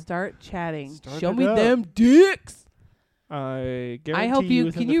 Okay. Start chatting. Start Show it me up. them dicks. I guarantee I hope you.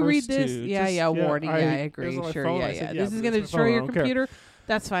 within Can the you read first this? 2. Yeah, Just- warning. I it was agree. on my Sure. phone. Yeah, I said, This is but going to it's my phone. destroy I your don't care. computer.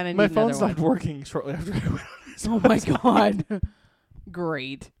 That's fine. I need My another phone one. stopped working shortly after I went on this Oh my podcast. god.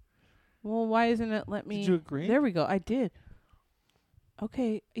 Great. Well, why isn't it let me? Did you agree? There we go. I did.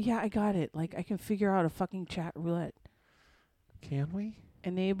 Okay. Yeah, I got it. Like I can figure out a fucking chat roulette. Can we?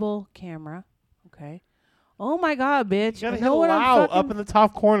 Enable camera. Okay. Oh my god, bitch. You gotta I hit know what I'm allow fucking- up in the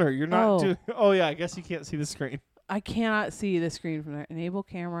top corner. You're not Oh. doing. Oh yeah, I guess you can't see the screen. I cannot see the screen from there. Enable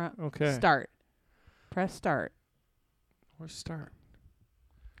camera. Okay. Start. Press start. Where's start?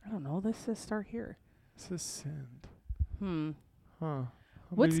 I don't know. This says start here. It says send. Huh. Huh.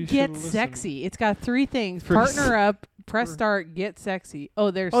 What's Maybe you get should've listened. sexy? It's got 3 things. For Partner up, press for- start, get sexy. Oh,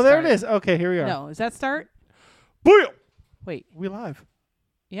 there's Oh, there start. it is. Okay, here we are. No, is that start? Boom. Wait. We live.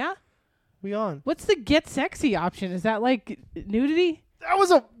 Yeah? We on. What's the get sexy option? Is that like nudity? That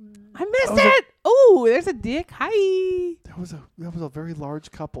was a. I missed was a- it. Oh, there's a dick. Hi. That was a very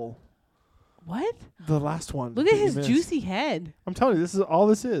large couple. What? The last one. Look at that you his missed. juicy head. I'm telling you, this is all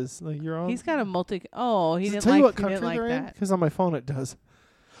this is. Like you're on. He's got a multi. Oh, he Does it didn't tell you like. what He country didn't like they're in? that. Because on my phone it does.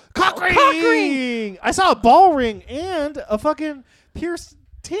 Cock ring! cock ring! I saw a ball ring and a fucking pierced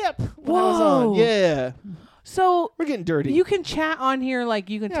tip when I was on. Whoa. Yeah. So We're getting dirty. you can chat on here, like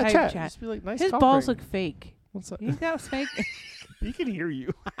you can yeah, type chat. chat. Just be like, nice His cock balls ring. look fake. What's that? You think that was fake? You can hear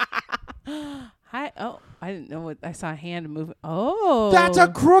you. Hi. Oh, I didn't know what. I saw a hand moving. Oh, That's a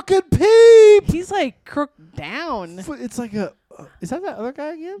crooked peep. He's like crooked down. It's like a. Is that other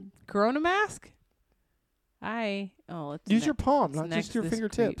guy again? Corona mask. Hi. Oh, let's Use your palm, it's not next just your to this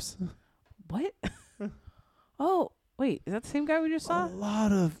fingertips. What? Oh, wait. Is that the same guy we just A saw?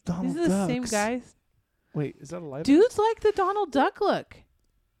 lot of Donald These are the same Ducks. guys. Wait, is that a light? Dudes like the Donald Duck look.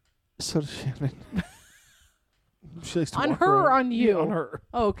 So does Shannon. She likes to On walk her or around. on you? Yeah, on her.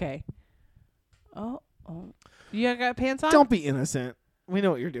 Oh, okay. Oh. You got pants on? Don't be innocent. We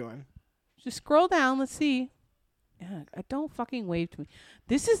know what you're doing. Just scroll down. Let's see. Yeah, don't fucking wave to me.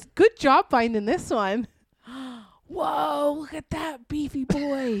 This is good job finding this one. Whoa, look at that beefy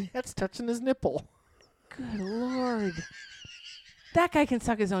boy. That's touching his nipple. Good Lord. That guy can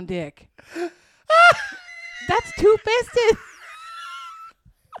suck his own dick. That's two-fisted.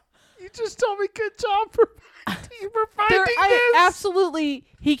 You just told me good job for finding this. Absolutely,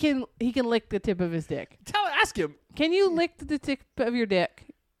 he can lick the tip of his dick. Ask him. Can you lick the tip of your dick?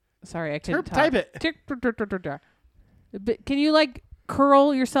 Sorry, I couldn't talk. Type it. But can you like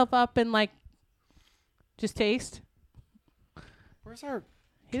curl yourself up and like just taste? Where's our?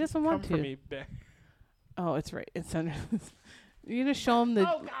 He doesn't want Come for to. me, Beck. Oh, it's right. It's under. You're gonna show him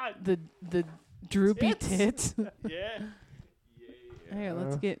Oh God. the droopy tits. Yeah. Here,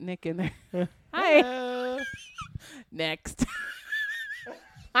 let's get Nick in there. Hi. Next.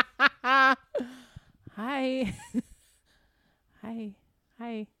 Hi. Hi.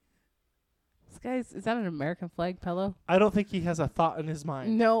 Hi. This guy's, is that an American flag pillow? I don't think he has a thought in his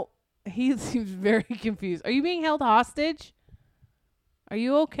mind. No. He seems very confused. Are you being held hostage? Are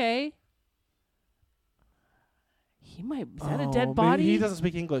you okay? He might. Is that a dead body? He doesn't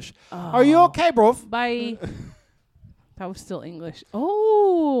speak English. Are you okay, bro? Bye. That was still English.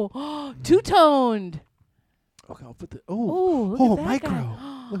 Oh, two-toned. Okay, I'll put the. Oh, look at that micro.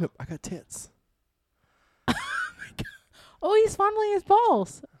 guy. Look, I got tits. Oh, he's fondling his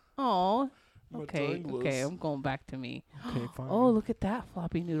balls. Oh. My Okay, danglers. I'm going back to me. Okay, fine. Oh, look at that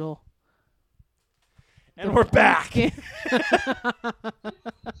floppy noodle. And we're back.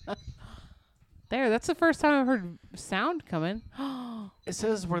 There, that's the first time I've heard sound coming. It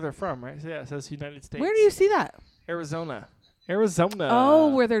says where they're from, right? Yeah, it says United States. Where do you see that? Arizona. Oh,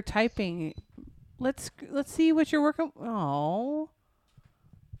 where they're typing. Let's see what you're working. Oh,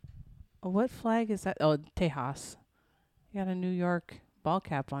 what flag is that? Oh, Tejas. You got a New York ball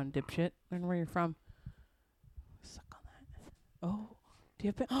cap on, dipshit. Learn where you're from. Suck on that. Oh, do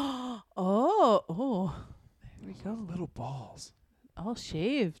you have? Oh. There we go. Little balls. All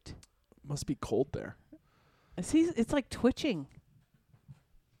shaved. Must be cold there. See, it's like twitching.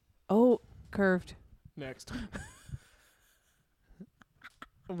 Oh, curved. Next.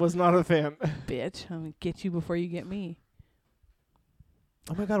 Was not a fan. Bitch, I'm gonna get you before you get me.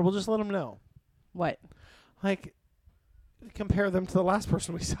 Oh my God, we'll just let them know. What? Like, compare them to the last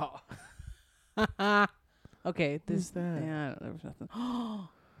person we saw. Okay, Who's that? Yeah, there was nothing. Oh,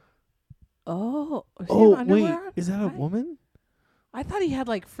 does he Oh, have underwear wait. on? Is that a What? woman? I thought he had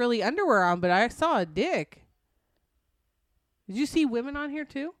like frilly underwear on, but I saw a dick. Did you see women on here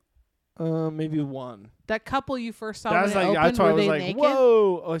too? Maybe one. That couple you first saw That's when it like, opened, that's why were I was they like, naked?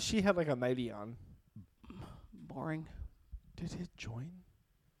 whoa. Oh, she had like a nightie on. Boring. Did it join?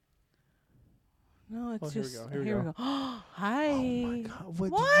 No, it's Oh, here we just. go, here we go. Hi. Oh my God.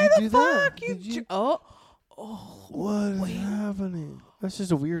 What Why did you the do that? fuck? Did you? Oh, What wait. is happening? That's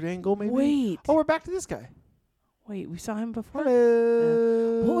just a weird angle, maybe. Wait. Oh, we're back to this guy. Wait, we saw him before.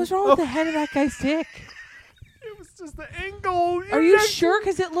 Hello. What was wrong with the head of that guy's dick? It was just the angle. Are you sure?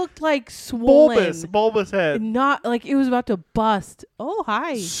 Because it looked like swollen. bulbous head. Not like it was about to bust. Oh,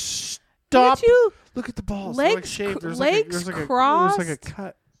 hi. Stop. Look at you. Look at the balls. They're like Legs shaved. cr- There's legs like a crossed. there's like a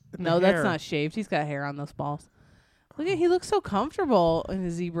cut. In No, the hair. that's not shaved. He's got hair on those balls. Look at, he looks so comfortable in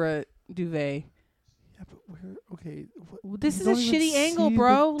his zebra duvet. Yeah, but we're okay. This You is a don't even shitty angle, see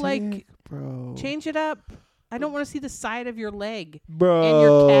bro. the Like, dick, bro. change it up. I don't want to see the side of your leg bro. and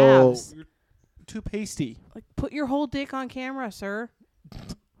your calves. You're too pasty. Like, put your whole dick on camera, sir.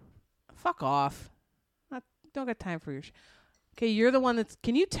 Fuck off. Don't got time for your. Okay, you're the one that's.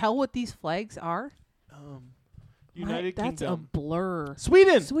 Can you tell what these flags are? United That's Kingdom. a blur.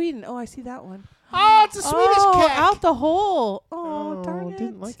 Sweden. Sweden. Oh, I see that one. Oh, it's a Swedish cat. Out the hole. Oh, darn it.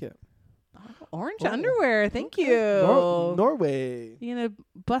 Didn't like it. Orange Oh. underwear. Thank you. Norway. You gonna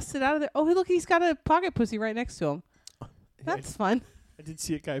bust it out of there? Oh, look, he's got a pocket pussy right next to him. That's fun. I did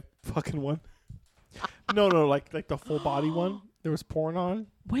see a guy fucking one. No, like the full body one. There was porn on,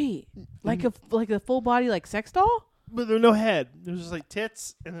 Wait, like a full body like sex doll? but there was no head. There was just like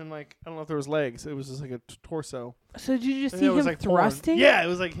tits, and then like I don't know if there was legs. It was just like a torso. So did you just And see then it was him like porn. thrusting? Yeah, it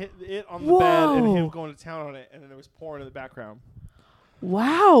was like it on the bed and him Whoa. going to town on it, and then there was porn in the background.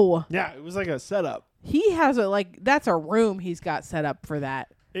 Wow. Yeah, it was like a setup. He has that's a room he's got set up for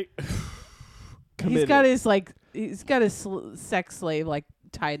that. It He's got his sex slave like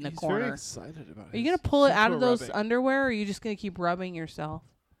tied in the He's corner. very excited about it. Are you going to pull it out of those underwear, or are you just going to keep rubbing yourself?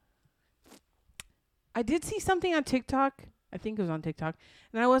 I did see something on TikTok. I think it was on TikTok.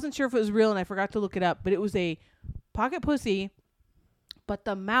 And I wasn't sure if it was real, and I forgot to look it up. But it was a pocket pussy, but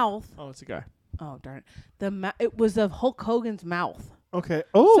the mouth. Oh, it's a guy. Oh, darn it. It was of Hulk Hogan's mouth. Okay.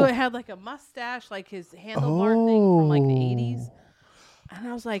 Oh. So it had like a mustache, like his handlebar thing from like the 80s. And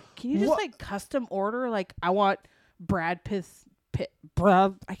I was like, can you just like custom order? Like, I want Brad Pitt's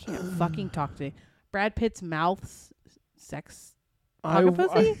bruh, I can't fucking talk today. Brad Pitt's mouth sex I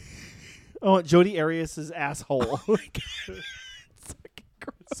photography? want Jodi Arias's asshole. It's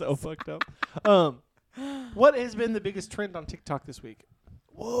so fucked up. What has been the biggest trend on TikTok this week?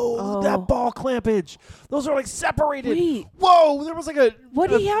 Whoa, look at that ball clampage. Those are like separated. Wait. Whoa, there was like a What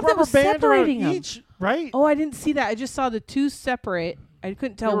do you have that rubber was band around separating 'em? each, right? Oh, I didn't see that. I just saw the two separate. I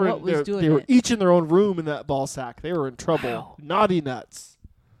couldn't tell what was doing They were it. each in their own room in that ball sack. They were in trouble. Wow. Naughty nuts.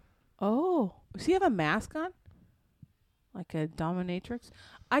 Oh, does he have a mask on? Like a dominatrix?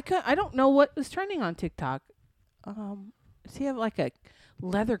 I don't know what was trending on TikTok. Does he have like a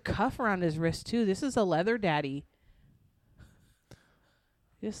leather cuff around his wrist too? This is a leather daddy.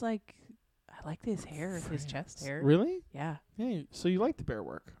 Just like, I like his hair, his chest hair. Really? Yeah. Yeah. So you like the bear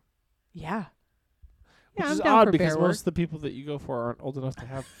work? Yeah. Which I'm is down odd for because bear work. most of the people that you go for aren't old enough to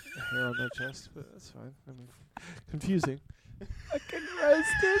have hair on their chest, but that's fine. I mean, confusing. Fucking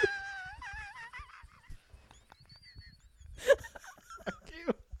roasted.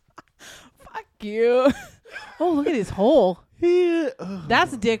 Fuck you. Oh, look at his hole.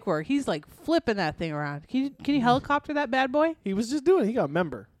 That's dick work. He's like flipping that thing around. Can you helicopter that bad boy? He was just doing it. He got a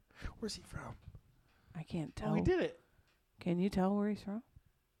member. Where's he from? I can't tell. Oh, he did it. Can you tell where he's from?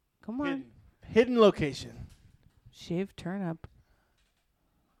 Come on. Hidden location. Shaved turnip.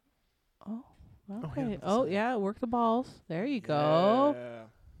 Oh, okay. that's Oh, it. yeah. Work the balls. There you go. Yeah.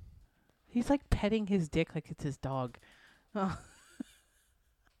 He's like petting his dick like it's his dog. Oh.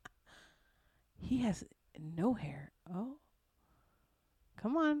 He has no hair. Oh.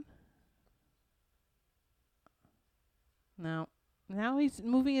 Come on. No. Now he's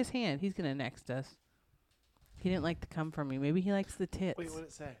moving his hand. He's going to next us. He didn't like to come from me. Maybe he likes the tits. Wait, what did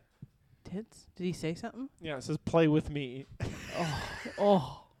it say? Tits? Did he say something? Yeah, it says play with me.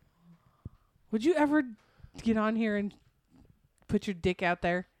 Oh. Would you ever get on here and put your dick out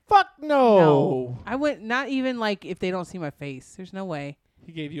there? Fuck no. I wouldn't, not even like if they don't see my face. There's no way.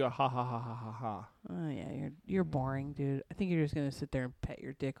 He gave you a ha ha ha ha ha ha. Oh yeah, you're boring, dude. I think you're just gonna sit there and pet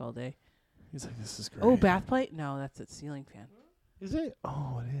your dick all day. He's like, this is great. Oh, bath plate? No, that's a ceiling fan. Is it?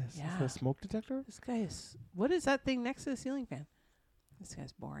 Oh, it is. Yeah. Is that a smoke detector? This guy is. What is that thing next to the ceiling fan? This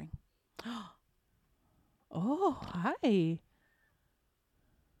guy's boring. Oh, hi.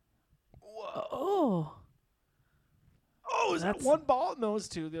 Whoa. Oh, Oh, is that That's- one ball? No, it's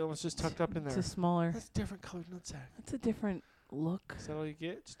two. The other one's just tucked up in it's there. a smaller. That's different colored nutsack. That's a different look. Is that all you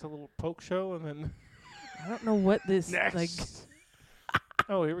get? Just a little poke show and then I don't know what this next. like.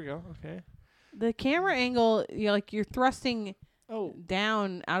 Oh, here we go. Okay. The camera angle, you're thrusting Oh.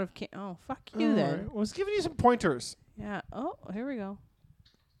 down out of. Oh, fuck you All then. right. Well, I was giving you some pointers. Yeah. Oh, here we go.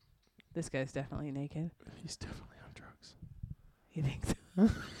 This guy's definitely naked. He's definitely on drugs. You think so?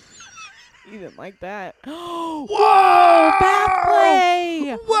 You didn't like that. Whoa! Bath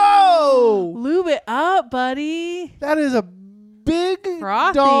play. Whoa! Lube it up, buddy. That is a big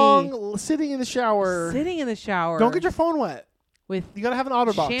Frothy. dong sitting in the shower. Sitting in the shower. Don't get your phone wet. with You gotta have an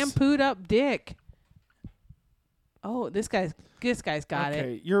OtterBox. shampooed up dick. Oh, this guy's got it.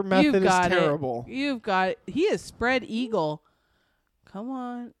 Okay, your method is got it. terrible. You've got it. He is spread eagle. Come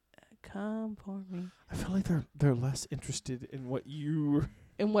on. Come for me. I feel like they're less interested in what you.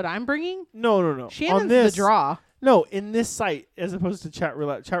 And what I'm bringing? No. Shannon's On this, the draw. No, in this site as opposed to Chat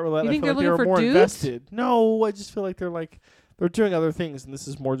Roulette. Chat Roulette, You I think feel like they're they were looking more for dudes? invested. No, I just feel like they're doing other things, and this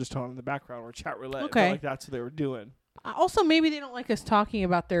is more just on in the background. Where Chat Roulette, I Okay. felt like that's what they were doing. Also, maybe they don't like us talking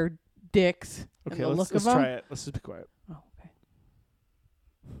about their dicks. and Okay, the let's look of try them. it. Let's just be quiet. Oh, okay.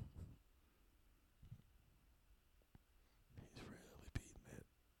 He's really beating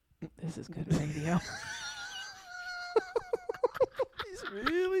it. This is good radio. He's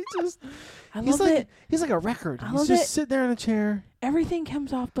really just. I He's love like it. he's like a record. I He's love just it. sitting there in a chair. Everything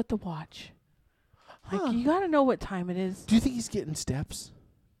comes off but the watch. Huh. Like, you got to know what time it is. Do you think he's getting steps?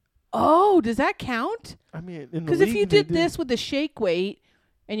 Oh, does that count? I mean, in the Because if league, you they did this with the shake weight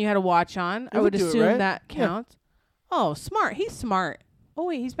and you had a watch on, I would would do it, assume right? that Yeah. counts. Oh, smart. He's smart. Oh,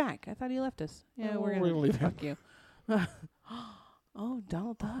 wait, he's back. I thought he left us. Yeah, Oh, we're we're going to gonna leave him. fuck you. Oh,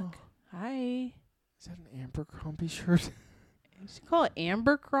 Donald Duck. Hi. Is that an Abercrombie shirt? You should call it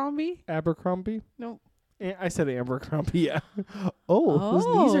Amber Crombie. Abercrombie? No. I said Abercrombie. Yeah. Oh, his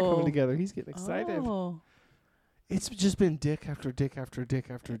knees are Oh. coming together. He's getting excited. Oh, It's just been dick after dick after dick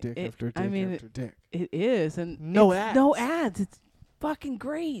after dick It- after dick I mean, after dick. it is. And No it's ads. No ads. It's fucking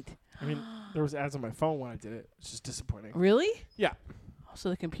great. I mean, there was ads on my phone when I did it. It's just disappointing. Really? Yeah. Oh, so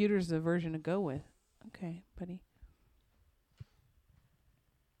the computer's the version to go with. Okay, buddy.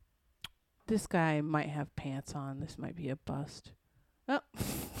 This guy might have pants on. This might be a bust. Oh.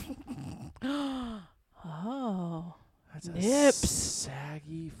 Oh. That's a Nips.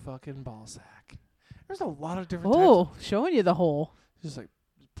 saggy fucking ball sack. There's a lot of different Oh, types. showing you the hole. Just like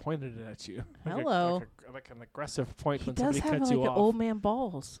pointed it at you. Hello. Like an aggressive point He when does somebody have cuts like you an off. old man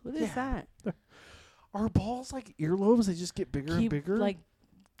balls. What is Yeah. that? Are balls like earlobes? They just get bigger and bigger?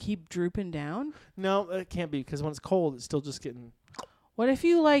 Keep drooping down? No, it can't be because when it's cold, it's still just getting. What if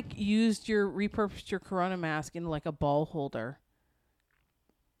you repurposed your Corona mask into like a ball holder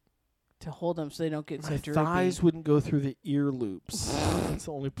to hold them so they don't get so My droopy? thighs wouldn't go through the ear loops. That's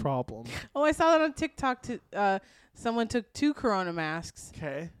the only problem. Oh, I saw that on TikTok. Someone took 2 Corona masks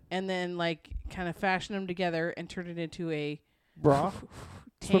Okay. and then like kind of fashioned them together and turned it into a Bra.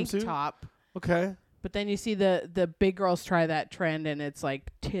 tank Swimsuit? top. Okay. But then you see the big girls try that trend and it's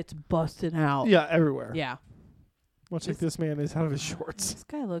like tits busting out. Yeah, everywhere. Yeah. Much like this man is out of his shorts. This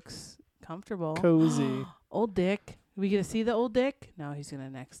guy looks comfortable. Cozy. Old Dick. We get to see the old Dick? No, he's going to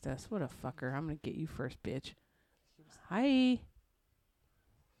next us. What a fucker. I'm going to get you first, bitch. Hi.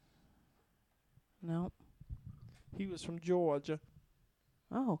 No. He was from Georgia.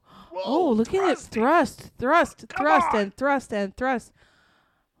 Oh. Whoa, Oh, look at it. Thrust, and thrust.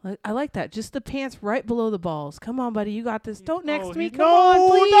 I like that. Just the pants right below the balls. Come on, buddy. You got this. Don't next me. Come on,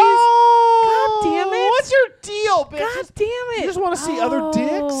 please. God damn it. What's your deal, bitch? God damn it. You just want to see other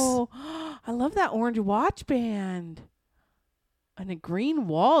dicks? Oh, I love that orange watch band. And a green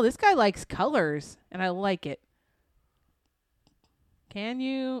wall. This guy likes colors, and I like it. Can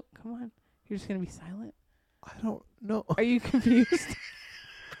you? Come on. You're just going to be silent? I don't know. Are you confused?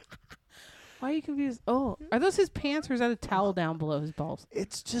 Why are you confused? Oh, are those his pants or is that a towel down below his balls?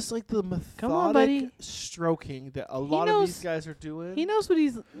 It's just like the Come on, buddy. methodic stroking that a lot of these guys are doing. He knows what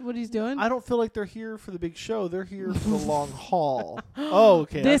he's doing. I don't feel like they're here for the big show. They're here for the long haul. Oh,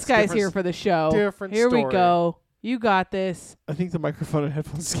 okay. This that's guy's different here for the show. different Here we story. go. You got this. I think the microphone and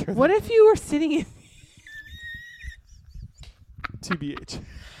headphones scare What them. if you were sitting in... TBH.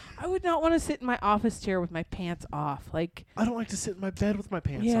 I would not want to sit in my office chair with my pants off. Like, I don't like to sit in my bed with my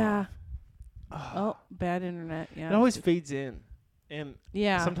pants yeah. off. Oh, bad internet. Yeah. It always fades in. And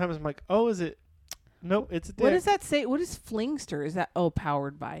Yeah. sometimes I'm like, oh, is it? Nope, it's a dick. What does that say? What is Flingster? Is that,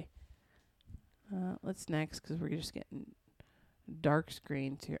 powered by? Let's next because we're just getting dark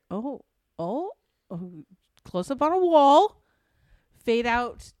screens here. Oh, close up on a wall. Fade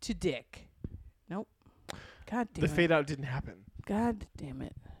out to dick. Nope. God damn it. The fade out didn't happen. God damn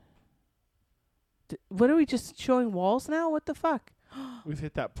it. What are we just showing walls now? What the fuck? We've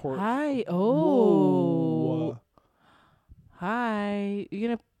hit that port. Hi. Oh. Whoa. Hi. You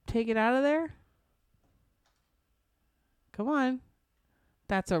gonna take it out of there? Come on.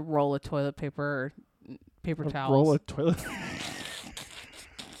 That's a roll of toilet paper or paper A towels. roll of toilet.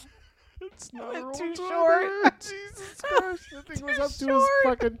 It's not a roll too of short. toilet. Jesus Christ. The thing was up to his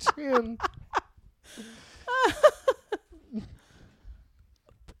fucking chin.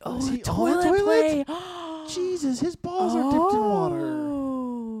 Oh, Is the he on the toilet toilet? play. Jesus, his balls are dipped in water.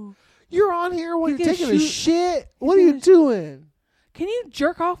 Oh. You're on here while He's you're gonna taking a shoot- shit. he's What are you gonna doing? Can you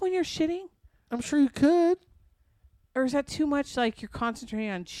jerk off when you're shitting? I'm sure you could. Or is that too much like you're concentrating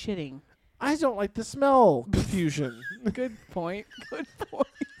on shitting? I don't like the smell confusion. Good point. Good point.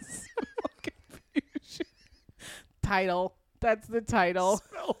 Confusion. Title. That's the title.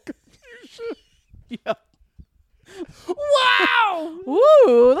 Smell confusion. Yep. Wow! Woo!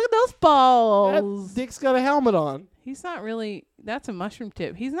 Look at those balls. That dick's got a helmet on. He's not really. That's a mushroom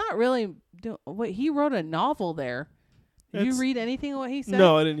tip. He's not really. Wait, he wrote a novel there. Did you It's- read anything of what he said?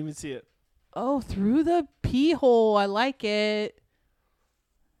 No, I didn't even see it. Oh, through the pee hole. I like it.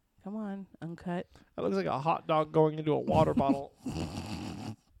 Come on, uncut. That looks like a hot dog going into a water bottle.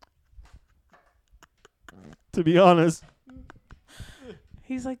 To be honest.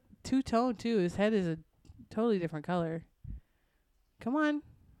 He's like two-tone too. His head is a totally different color. Come on.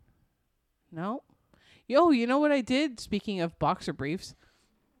 No. Yo, you know what I did? Speaking of boxer briefs,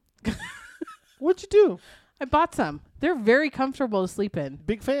 What'd you do? I bought some. They're very comfortable to sleep in.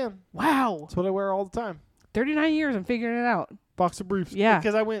 Big fan. Wow. That's what I wear all the time. 39 years. I'm figuring it out. Boxer briefs. Yeah.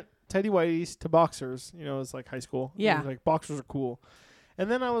 Because I went tidy whities to boxers. You know, it's like high school. Yeah. And like boxers are cool. And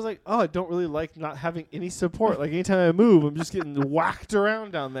then I was like, oh, I don't really like not having any support. Like anytime I move, I'm just getting whacked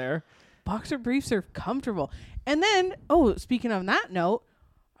around down there. Boxer briefs are comfortable. And then, speaking of that note,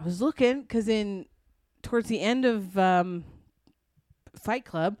 I was looking because towards the end of Fight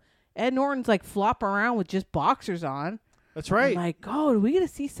Club, Ed Norton's like flopping around with just boxers on. That's right. I'm like, do we get to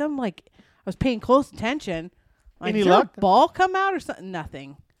see some like? I was paying close attention. Like, Any did there luck? a ball come out or something?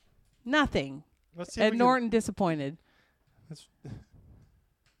 Nothing. Let's see if Ed we Norton disappointed.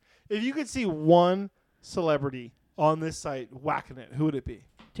 if you could see one celebrity on this site whacking it, who would it be?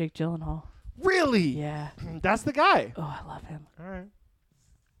 Jake Gyllenhaal. Really? Yeah. That's the guy. Oh, I love him. All right.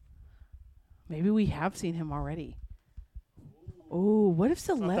 Maybe we have seen him already. Oh, what if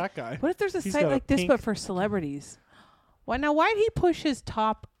Not that guy. What if there's a He's site got a like this pink- but for celebrities? Why now? Why'd he push his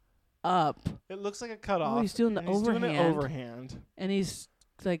top up It looks like a cutoff. he's doing the and he's doing it overhand. overhand. and he's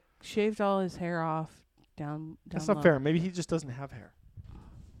like shaved all his hair off down? That's low. not fair. Maybe he just doesn't have hair.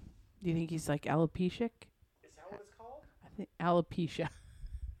 Do you think he's like alopecia? Is that what it's called? I think alopecia.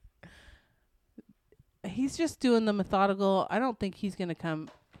 He's just doing the methodical. I don't think he's gonna come.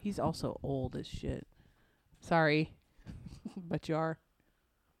 He's also old as shit. Sorry, but you are.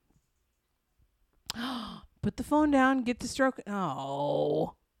 Put the phone down. Get the stroke.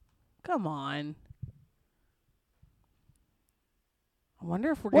 Oh, come on. I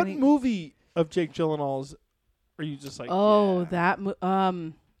wonder if we're What gonna. movie of Jake Gyllenhaal's are you just like? Oh, yeah.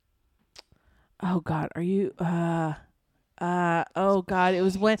 that. Oh God, are you? Oh God, it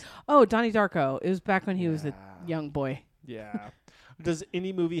was when. Oh, Donnie Darko. It was back when he was a Yeah. young boy. Yeah. Does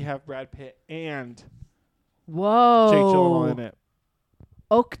any movie have Brad Pitt and Whoa. Jake Gyllenhaal in it?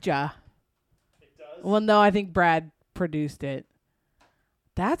 Okja. It does. Well, no, I think Brad produced it.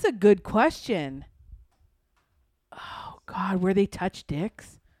 That's a good question. Oh God, where they touch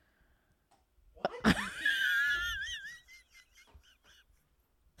dicks? Did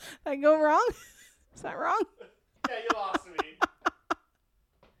I go wrong? Is that wrong? Yeah, you lost me.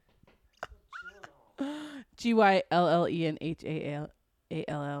 Gyllenhaal.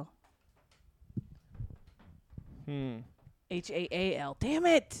 Haal. Damn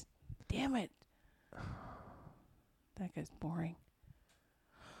it. That guy's boring.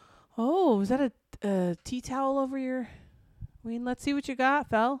 Oh, is that a tea towel over your ween? Let's see what you got,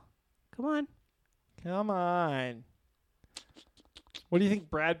 Fel. Come on. Come on. What do you think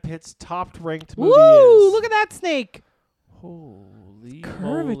Brad Pitt's top ranked movie Woo! is? Look at that snake. Holy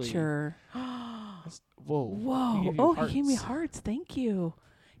Curvature. moly. Whoa. Whoa. He gave you Oh, he gave me hearts. hearts. Thank you.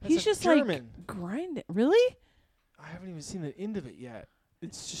 That's He's a just German. like grinding. Really? I haven't even seen the end of it yet.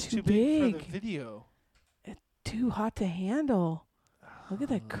 It's just Too too big for big. the video. Too hot to handle. Look at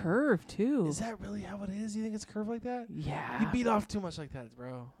that curve too. Is that really how it is? You think it's curved like that? Yeah. You beat off too much like that,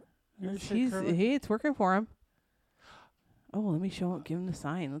 bro. Your shit He's curving? hey, it's working for him. Oh, let me show him. Give him the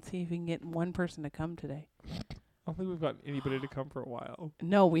sign. Let's see if we can get one person to come today. I don't think we've gotten anybody to come for a while.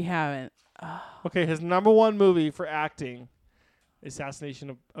 No, we haven't. Okay, his number one movie for acting,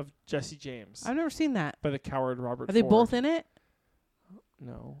 Assassination of Jesse James I've never seen that. by the coward Robert Are they Ford. both in it?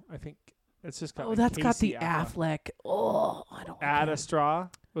 No, I think it's just got. Oh, like that's got Casey the Affleck. Oh, I don't. Like Ad him.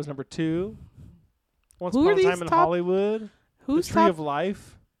 Astra was number 2. Once Who are Upon a these Time in top- Hollywood. Who's The Tree top? of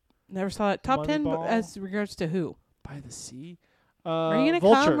Life Never saw it. Top 10 Moneyball. as regards to who? by the Sea. Are you gonna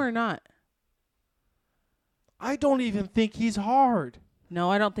Vulture. come or not? I don't even think he's hard. No,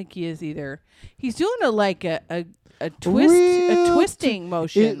 I don't think he is either. He's doing a twisting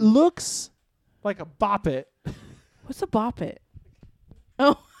motion. It looks like a bop it. What's a bop it?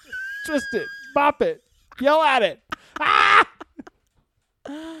 Oh, Twist it. Bop it. Yell at it.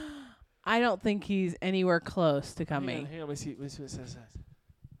 I don't think he's anywhere close to Hang coming. on, let me see what it says.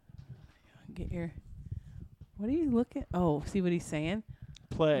 Get your. What are you looking? Oh, see what he's saying.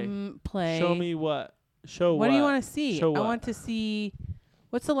 Play. Play. Show me what. Show What what. do you want to see? Show I what? want to see.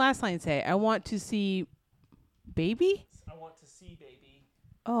 What's the last line say? I want to see, baby. I want to see, baby.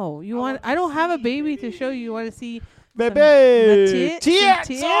 Oh, you I want? want to I don't have a see, baby to baby. show you. You want to see Baby. the tits,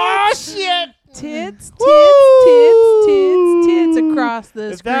 Tits. some Oh, tits. shit. tits, Woo! tits across the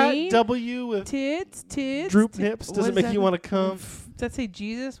Is that screen. W with Tits. droop ti- nips? what Does it does make that you want to come? Does that say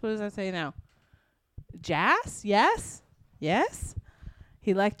Jesus? What does that say now? Jazz? Yes. Yes.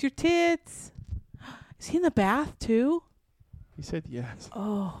 He liked your tits. Is he in the bath too? He said yes.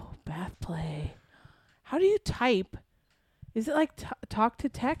 Oh, bath play. How do you type? Is it like talk to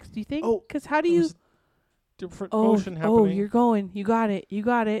text? Do you think? Oh, Because how do There you? was different Oh, motion happening. oh, you're going. You got it. You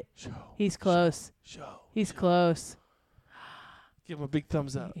got it. Show. He's close. Show. He's close. Give him a big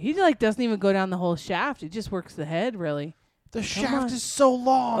thumbs up. He like doesn't even go down the whole shaft. It just works the head really. The on. shaft is so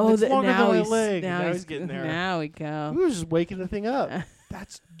long. It's longer now than my he's leg. now Now he's getting there. Now we go. We were just waking the thing up.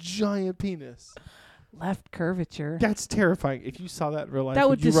 That's giant penis. Left curvature. That's terrifying. If you saw that in real life, That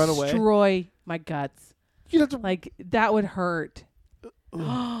would you run away? destroy my guts. You'd have to. Like that would hurt.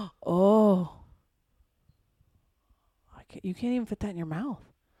 Oh. You can't even fit that in your mouth.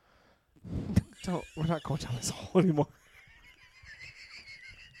 We're not going down this hole anymore.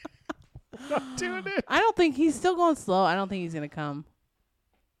 We're not doing it. I don't think he's still going slow. I don't think he's gonna come.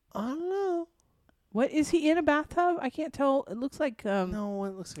 I don't know. What is he in a bathtub? I can't tell. It looks like No,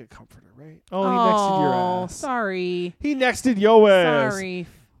 it looks like a comforter, right? Oh, he nexted your ass. Sorry. He nexted your ass. Sorry.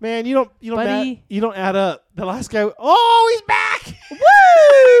 Man, you don't Buddy. you don't add up. The last guy. Oh, he's back! Woo!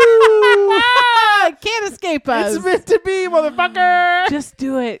 Can't escape us. It's meant to be, motherfucker. Just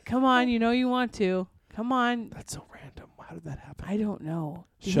do it. Come on, you know you want to. Come on. That's so random. How did that happen? I don't know.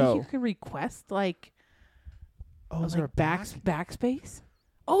 Do you Show. think you can request like Oh, is there a back? backspace?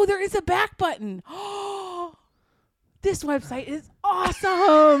 Oh, there is a back button. Oh, this website is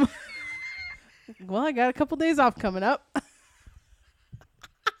awesome. Well, I got a couple days off coming up.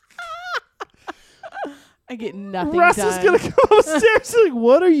 I get nothing Russ done. is gonna come upstairs. Like,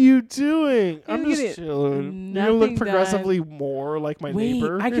 what are you doing? I'm gonna just get chilling. You're gonna nothing look progressively more like my Wait,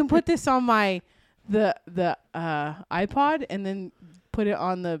 neighbor. I can put this on the iPod and then put it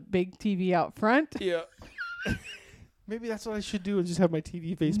on the big TV out front. Yeah. Maybe that's what I should do and just have my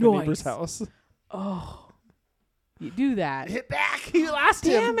TV face my neighbor's Nice. house. Oh, you do that. Hit back. You lost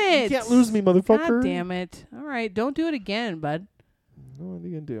him. Damn it. You can't lose me, motherfucker. God damn it. All right, don't do it again, bud. What are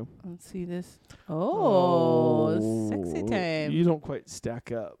you gonna do? Let's see this. Oh, sexy time. You don't quite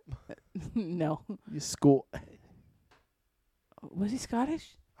stack up. No. You school. Was he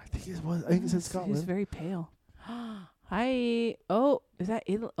Scottish? I think it was. I think it's in He's Scotland. very pale. Hi. Oh, is that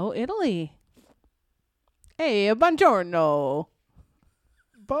Italy? Oh, Italy. Hey, buongiorno.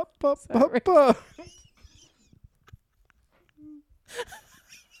 Ba, ba, Sorry. ba, ba.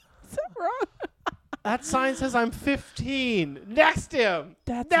 Is that wrong? That sign says I'm 15. Next him.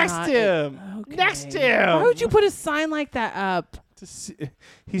 That's Next not him. Okay. Next him. Why would you put a sign like that up? To see,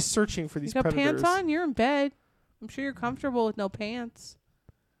 he's searching for You these got predators. pants on? You're in bed. I'm sure you're comfortable with no pants.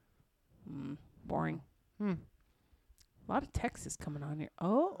 Boring. Hmm. A lot of text is coming on here.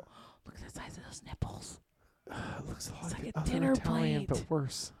 Oh, look at the size of those nipples. It looks a lot It's like like the a other dinner Italian, plate. but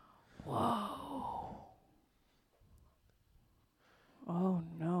worse. Whoa. Oh,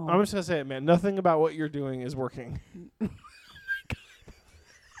 no. I'm just gonna say it, man. Nothing about what you're doing is working.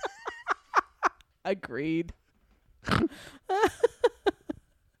 Agreed.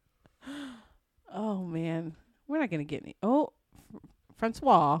 Oh, man. We're not going to get any. Oh,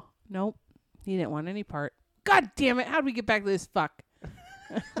 Francois. Nope. He didn't want any part. God damn it. How did we get back to this fuck?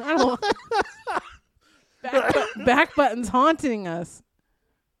 I don't back button's haunting us.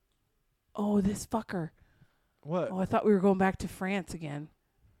 Oh, this fucker. What? Oh, I thought we were going back to France again.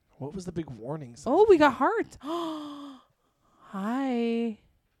 What was the big warning sign? Oh, we got hearts. Hi.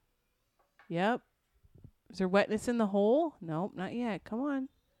 Yep. Is there wetness in the hole? Nope, not yet. Come on.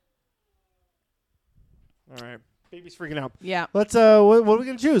 All right. Baby's freaking out. Yeah. Let's what are we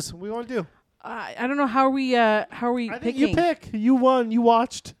gonna choose? What do you want to do? I don't know how are we I picking. think you pick. You won. You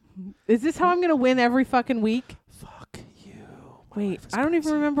watched. Is this how I'm gonna win every fucking week? Fuck you. My Wait, life is I don't even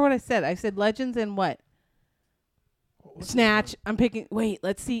crazy. remember what I said. I said Legends and what? What was Snatch. I'm picking. Wait,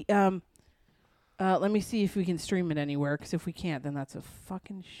 let's see. Let me see if we can stream it anywhere. Because if we can't, then that's a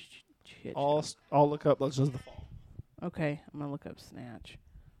fucking shit. I'll look up Legends of the Fall. Okay, I'm gonna look up Snatch.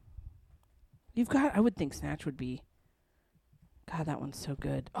 You've got. I would think Snatch would be. God, that one's so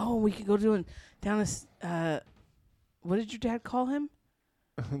good. Oh, we could go down this. What did your dad call him?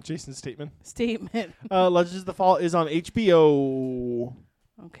 Jason Statham. Statement. Legends of the Fall is on HBO.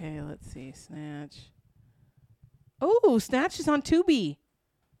 Okay, let's see. Snatch. Oh, Snatch is on Tubi.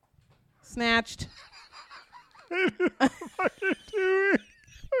 Snatched.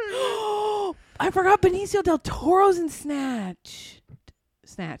 I forgot Benicio del Toro's in Snatch.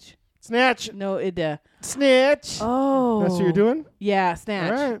 Snatch. Snatch. No, Snatch. Oh. That's what you're doing? Yeah,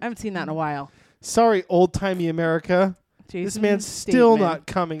 Snatch. All right. I haven't seen that in a while. Sorry, old-timey America. This Jason man's still Statham. not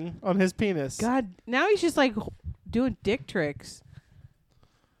coming on his penis. God, now he's just like doing dick tricks.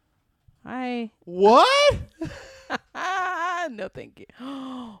 Hi. What? No, thank you.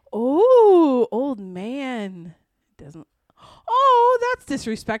 Oh, old man. Doesn't. Oh, that's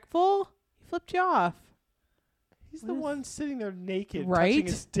disrespectful. He flipped you off. He's What the is- one sitting there naked, Right? touching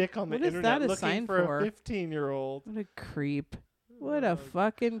his dick on the What is internet, that a looking sign for for? a 15-year-old. What a creep. What a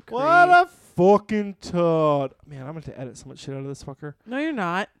fucking creep. What a fucking tud. Man, I'm going to edit so much shit out of this fucker. No, you're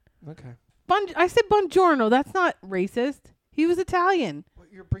not. Okay. I said buongiorno. That's not racist. He was Italian.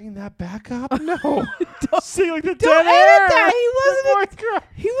 What, you're bringing that back up? No. See, like the Don't dead air. edit that. He The wasn't. fourth grade.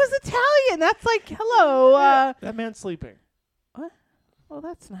 He was Italian. That's like hello. That man's sleeping. What? Oh,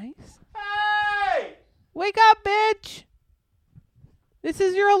 that's nice. Hey! Wake up, bitch. This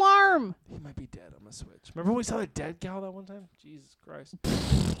is your alarm. He might be dead on the Switch. Remember when we saw the dead gal that one time? Jesus Christ.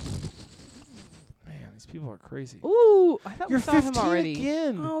 Man, these people are crazy. Ooh, I thought You're we saw him 15 already.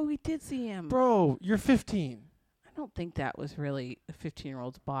 again. Oh, we did see him. Bro, you're 15. I don't think that was really a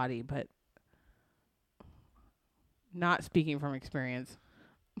 15-year-old's body, but not speaking from experience.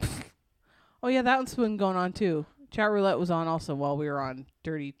 Oh, yeah, that one's been going on, too. Chat roulette was on also while we were on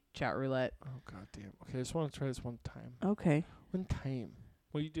dirty chat roulette. Oh god damn. Okay, I just want to try this one time. Okay. One time.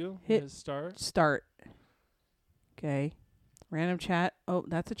 What do you do? Hit You start. Start. Okay. Random chat. Oh,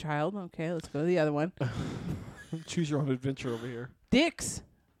 that's a child. Okay, let's go to the other one. Choose your own adventure over here. Dicks.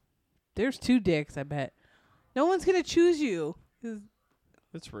 There's 2 dicks, I bet. No one's going to choose you.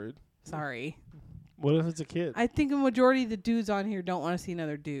 That's rude. Sorry. What if it's a kid? I think a majority of the dudes on here don't want to see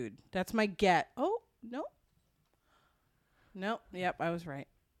another dude. That's my get. Oh, no. Nope. Yep, I was right.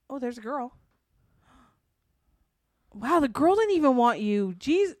 Oh, there's a girl. Wow, the girl didn't even want you.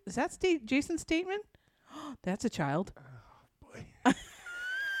 Jeez, is that Jason's statement? That's a child. Boy.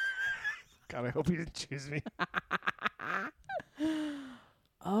 God, I hope he didn't choose me.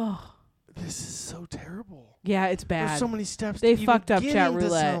 Oh. This is so terrible. Yeah, it's bad. There's so many steps. They to fucked even up get chat into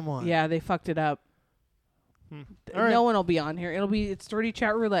roulette. someone. Yeah, they fucked it up. All right. No one will be on here. It's dirty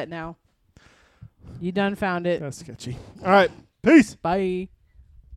chat roulette now. You done found it. That's sketchy. All right. Peace. Bye.